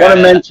here? I want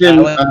to mention.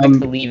 I like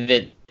to leave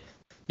it.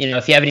 You know,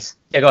 if you have any,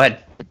 go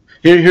ahead.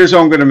 Here's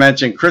what I'm going to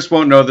mention. Chris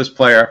won't know this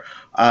player,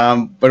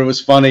 but it was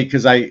funny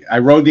because I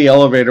rode the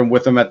elevator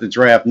with him at the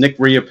draft. Nick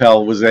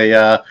Riopel was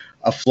a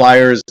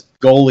Flyers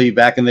goalie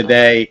back in the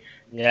day,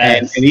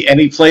 Yes. and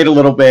he played a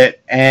little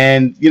bit.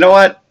 And you know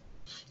what?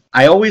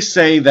 I always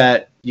say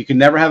that You can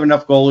never have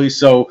enough goalies.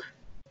 So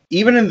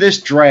even in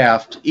this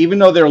draft, even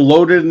though they're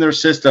loaded in their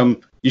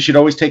system, you should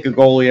always take a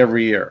goalie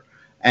every year.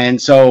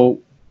 And so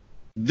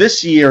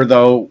this year,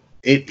 though,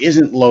 it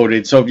isn't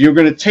loaded. So if you're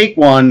going to take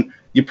one,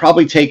 you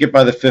probably take it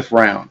by the 5th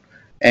round.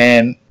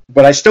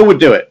 But I still would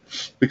do it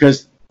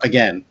because,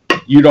 again,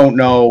 you don't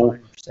know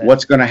 100%.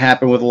 What's going to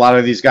happen with a lot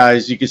of these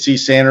guys. You can see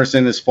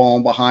Sanderson has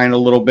fallen behind a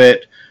little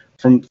bit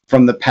from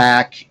the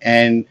pack.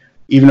 And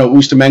even though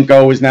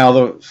Ustamenko is now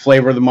the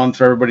flavor of the month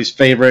for everybody's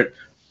favorite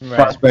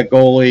prospect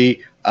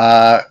goalie,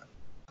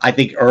 I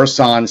think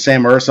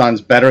Sam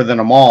Urson's better than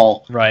them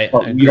all. Right.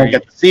 But you don't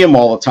get to see him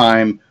all the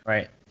time.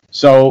 Right.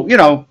 So,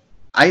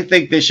 I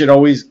think they should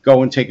always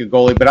go and take a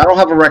goalie, but I don't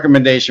have a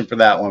recommendation for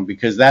that one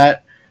because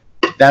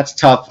that's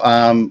tough.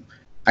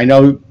 I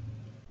know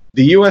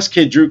the U.S.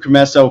 kid, Drew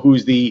Commesso,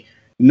 who's the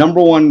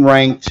 #1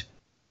 ranked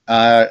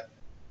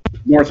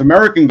North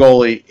American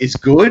goalie, is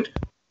good.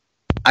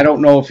 I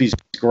don't know if he's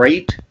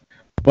great,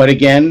 but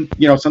again,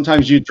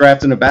 sometimes you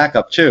draft in a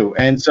backup too.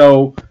 And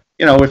so,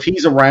 if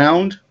he's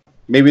around,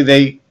 maybe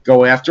they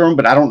go after him,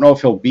 but I don't know if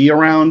he'll be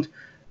around.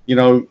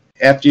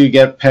 After you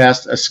get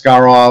past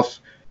Askarov,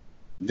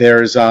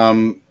 there's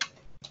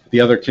the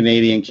other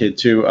Canadian kid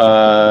too.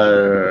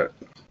 I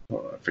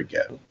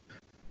forget.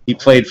 He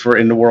played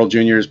in the World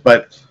Juniors,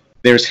 but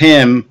there's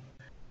him,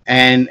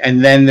 and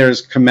then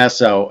there's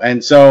Commesso.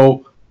 And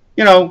so,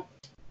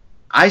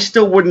 I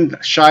still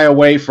wouldn't shy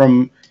away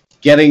from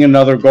getting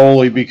another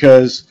goalie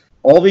because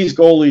all these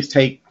goalies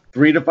take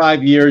 3 to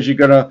 5 years. You're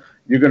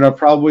gonna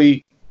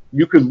probably,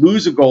 you could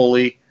lose a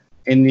goalie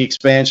in the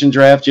expansion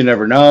draft. You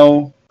never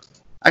know.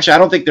 Actually, I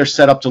don't think they're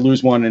set up to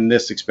lose one in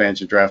this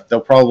expansion draft.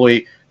 They'll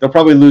probably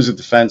lose a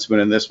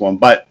defenseman in this one,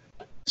 but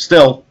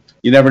still,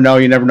 you never know.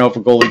 You never know if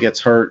a goalie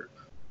gets hurt.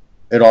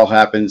 It all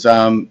happens.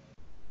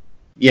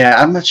 Yeah,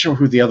 I'm not sure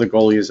who the other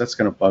goalie is. That's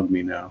gonna bug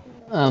me now.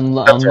 I'm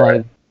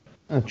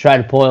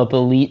trying to pull up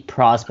elite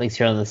prospects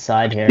here on the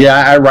side here.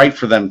 Yeah, I write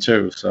for them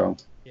too. So.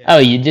 Yeah. Oh,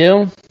 you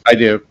do? I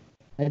do.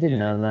 I didn't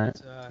know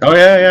that. Oh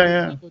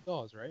yeah. Nico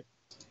Dawes, right?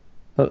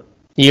 Oh,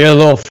 you're a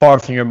little far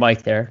from your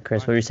mic there,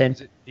 Chris. What were you saying?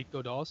 Is it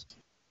Nico Dawes?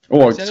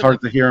 Oh, it's hard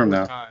to hear him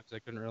now. Times. I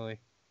couldn't really.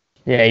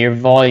 Yeah, your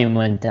volume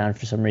went down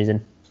for some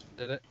reason.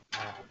 Did it?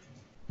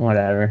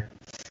 Whatever.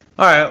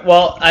 All right.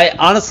 Well,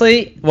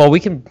 we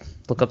can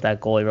look up that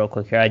goalie real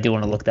quick here. I do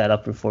want to look that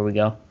up before we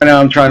go. I know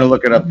I'm trying to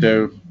look it up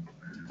too.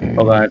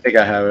 Hold on, I think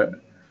I have it.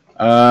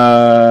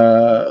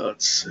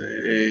 Let's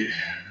see.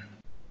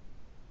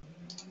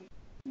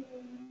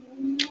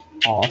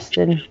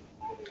 Austin?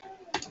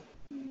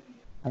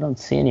 I don't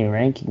see any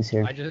rankings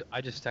here.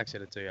 I just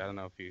texted it to you. I don't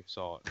know if you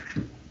saw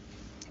it.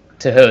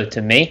 To who?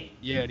 To me?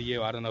 Yeah, to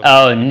you. I don't know.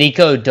 Oh,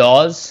 Nico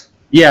Dawes?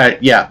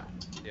 Yeah.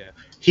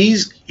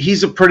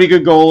 He's a pretty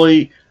good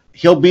goalie.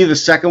 He'll be the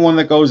second one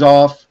that goes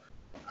off.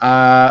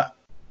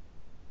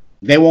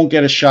 They won't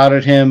get a shot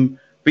at him.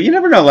 But you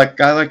never know, like a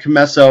guy like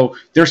Commesso,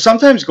 there's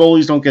sometimes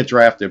goalies don't get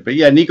drafted. But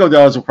yeah, Nico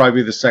Dawes will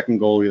probably be the second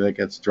goalie that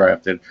gets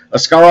drafted.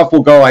 Askarov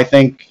will go, I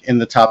think, in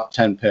the top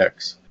 10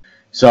 picks.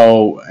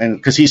 So, and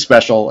because he's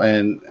special,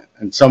 and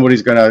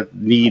somebody's going to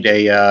need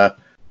a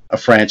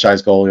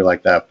franchise goalie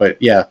like that.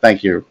 But yeah,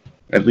 thank you.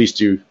 At least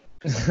you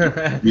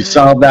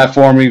solved that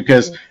for me,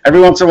 because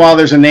every once in a while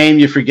there's a name,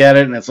 you forget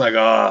it, and it's like,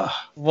 oh.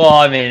 Well,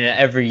 I mean,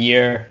 every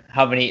year,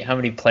 how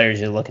many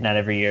players you're looking at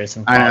every year, it's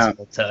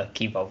impossible to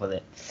keep up with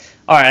it.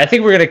 All right, I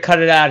think we're gonna cut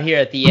it out here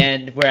at the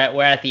end. We're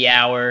at the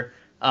hour.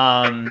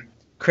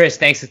 Chris,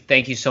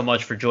 thank you so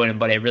much for joining,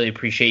 buddy. I really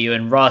appreciate you.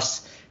 And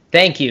Russ,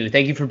 thank you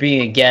for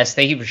being a guest.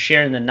 Thank you for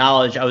sharing the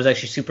knowledge. I was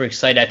actually super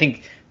excited. I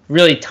think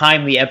really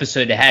timely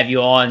episode to have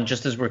you on,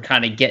 just as we're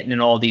kind of getting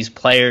in all these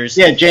players.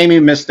 Yeah, Jamie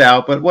missed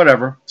out, but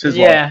whatever. It's his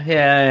life.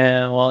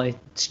 Yeah. Well,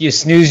 you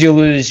snooze, you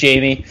lose,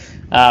 Jamie.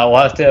 We'll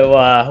have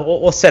to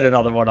we'll set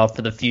another one up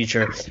for the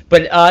future.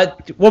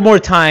 But one more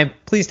time,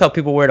 please tell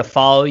people where to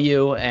follow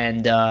you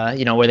and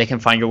where they can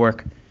find your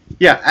work.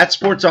 Yeah, at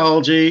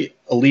Sportsology,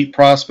 Elite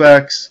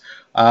Prospects.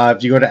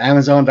 If you go to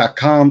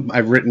Amazon.com,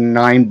 I've written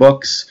 9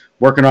 books,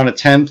 working on a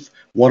 10th.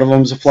 One of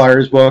them is a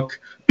Flyers book.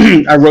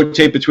 I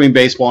rotate between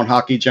baseball and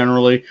hockey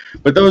generally,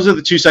 but those are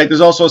the 2 sites.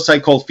 There's also a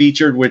site called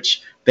Featured,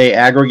 which they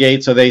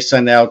aggregate, so they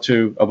send out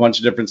to a bunch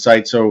of different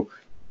sites. So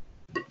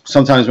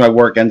sometimes my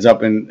work ends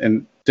up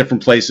in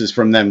different places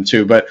from them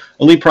too. But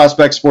Elite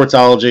Prospect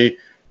Sportsology,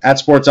 at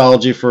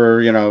Sportsology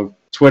for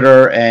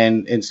Twitter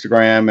and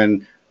Instagram,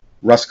 and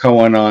Russ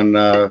Cohen on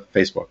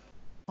Facebook.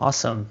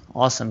 Awesome.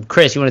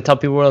 Chris, you want to tell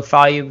people where to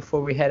follow you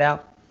before we head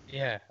out?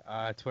 Yeah,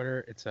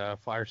 Twitter, it's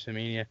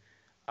FlyersFamania.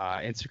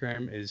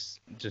 Instagram is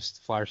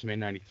just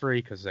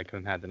FlyersFamania93 because I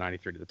couldn't add the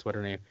 93 to the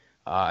Twitter name.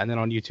 And then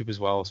on YouTube as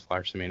well is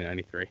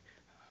FlyersFamania93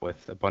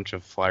 with a bunch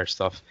of Flyer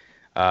stuff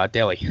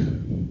daily.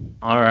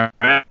 All right.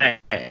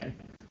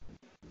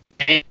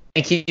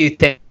 Thank you.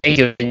 Thank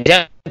you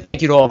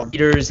to all the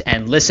readers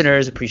and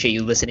listeners. Appreciate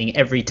you listening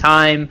every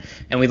time.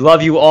 And we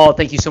love you all.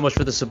 Thank you so much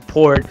for the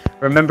support.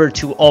 Remember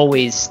to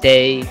always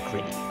stay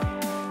gritty.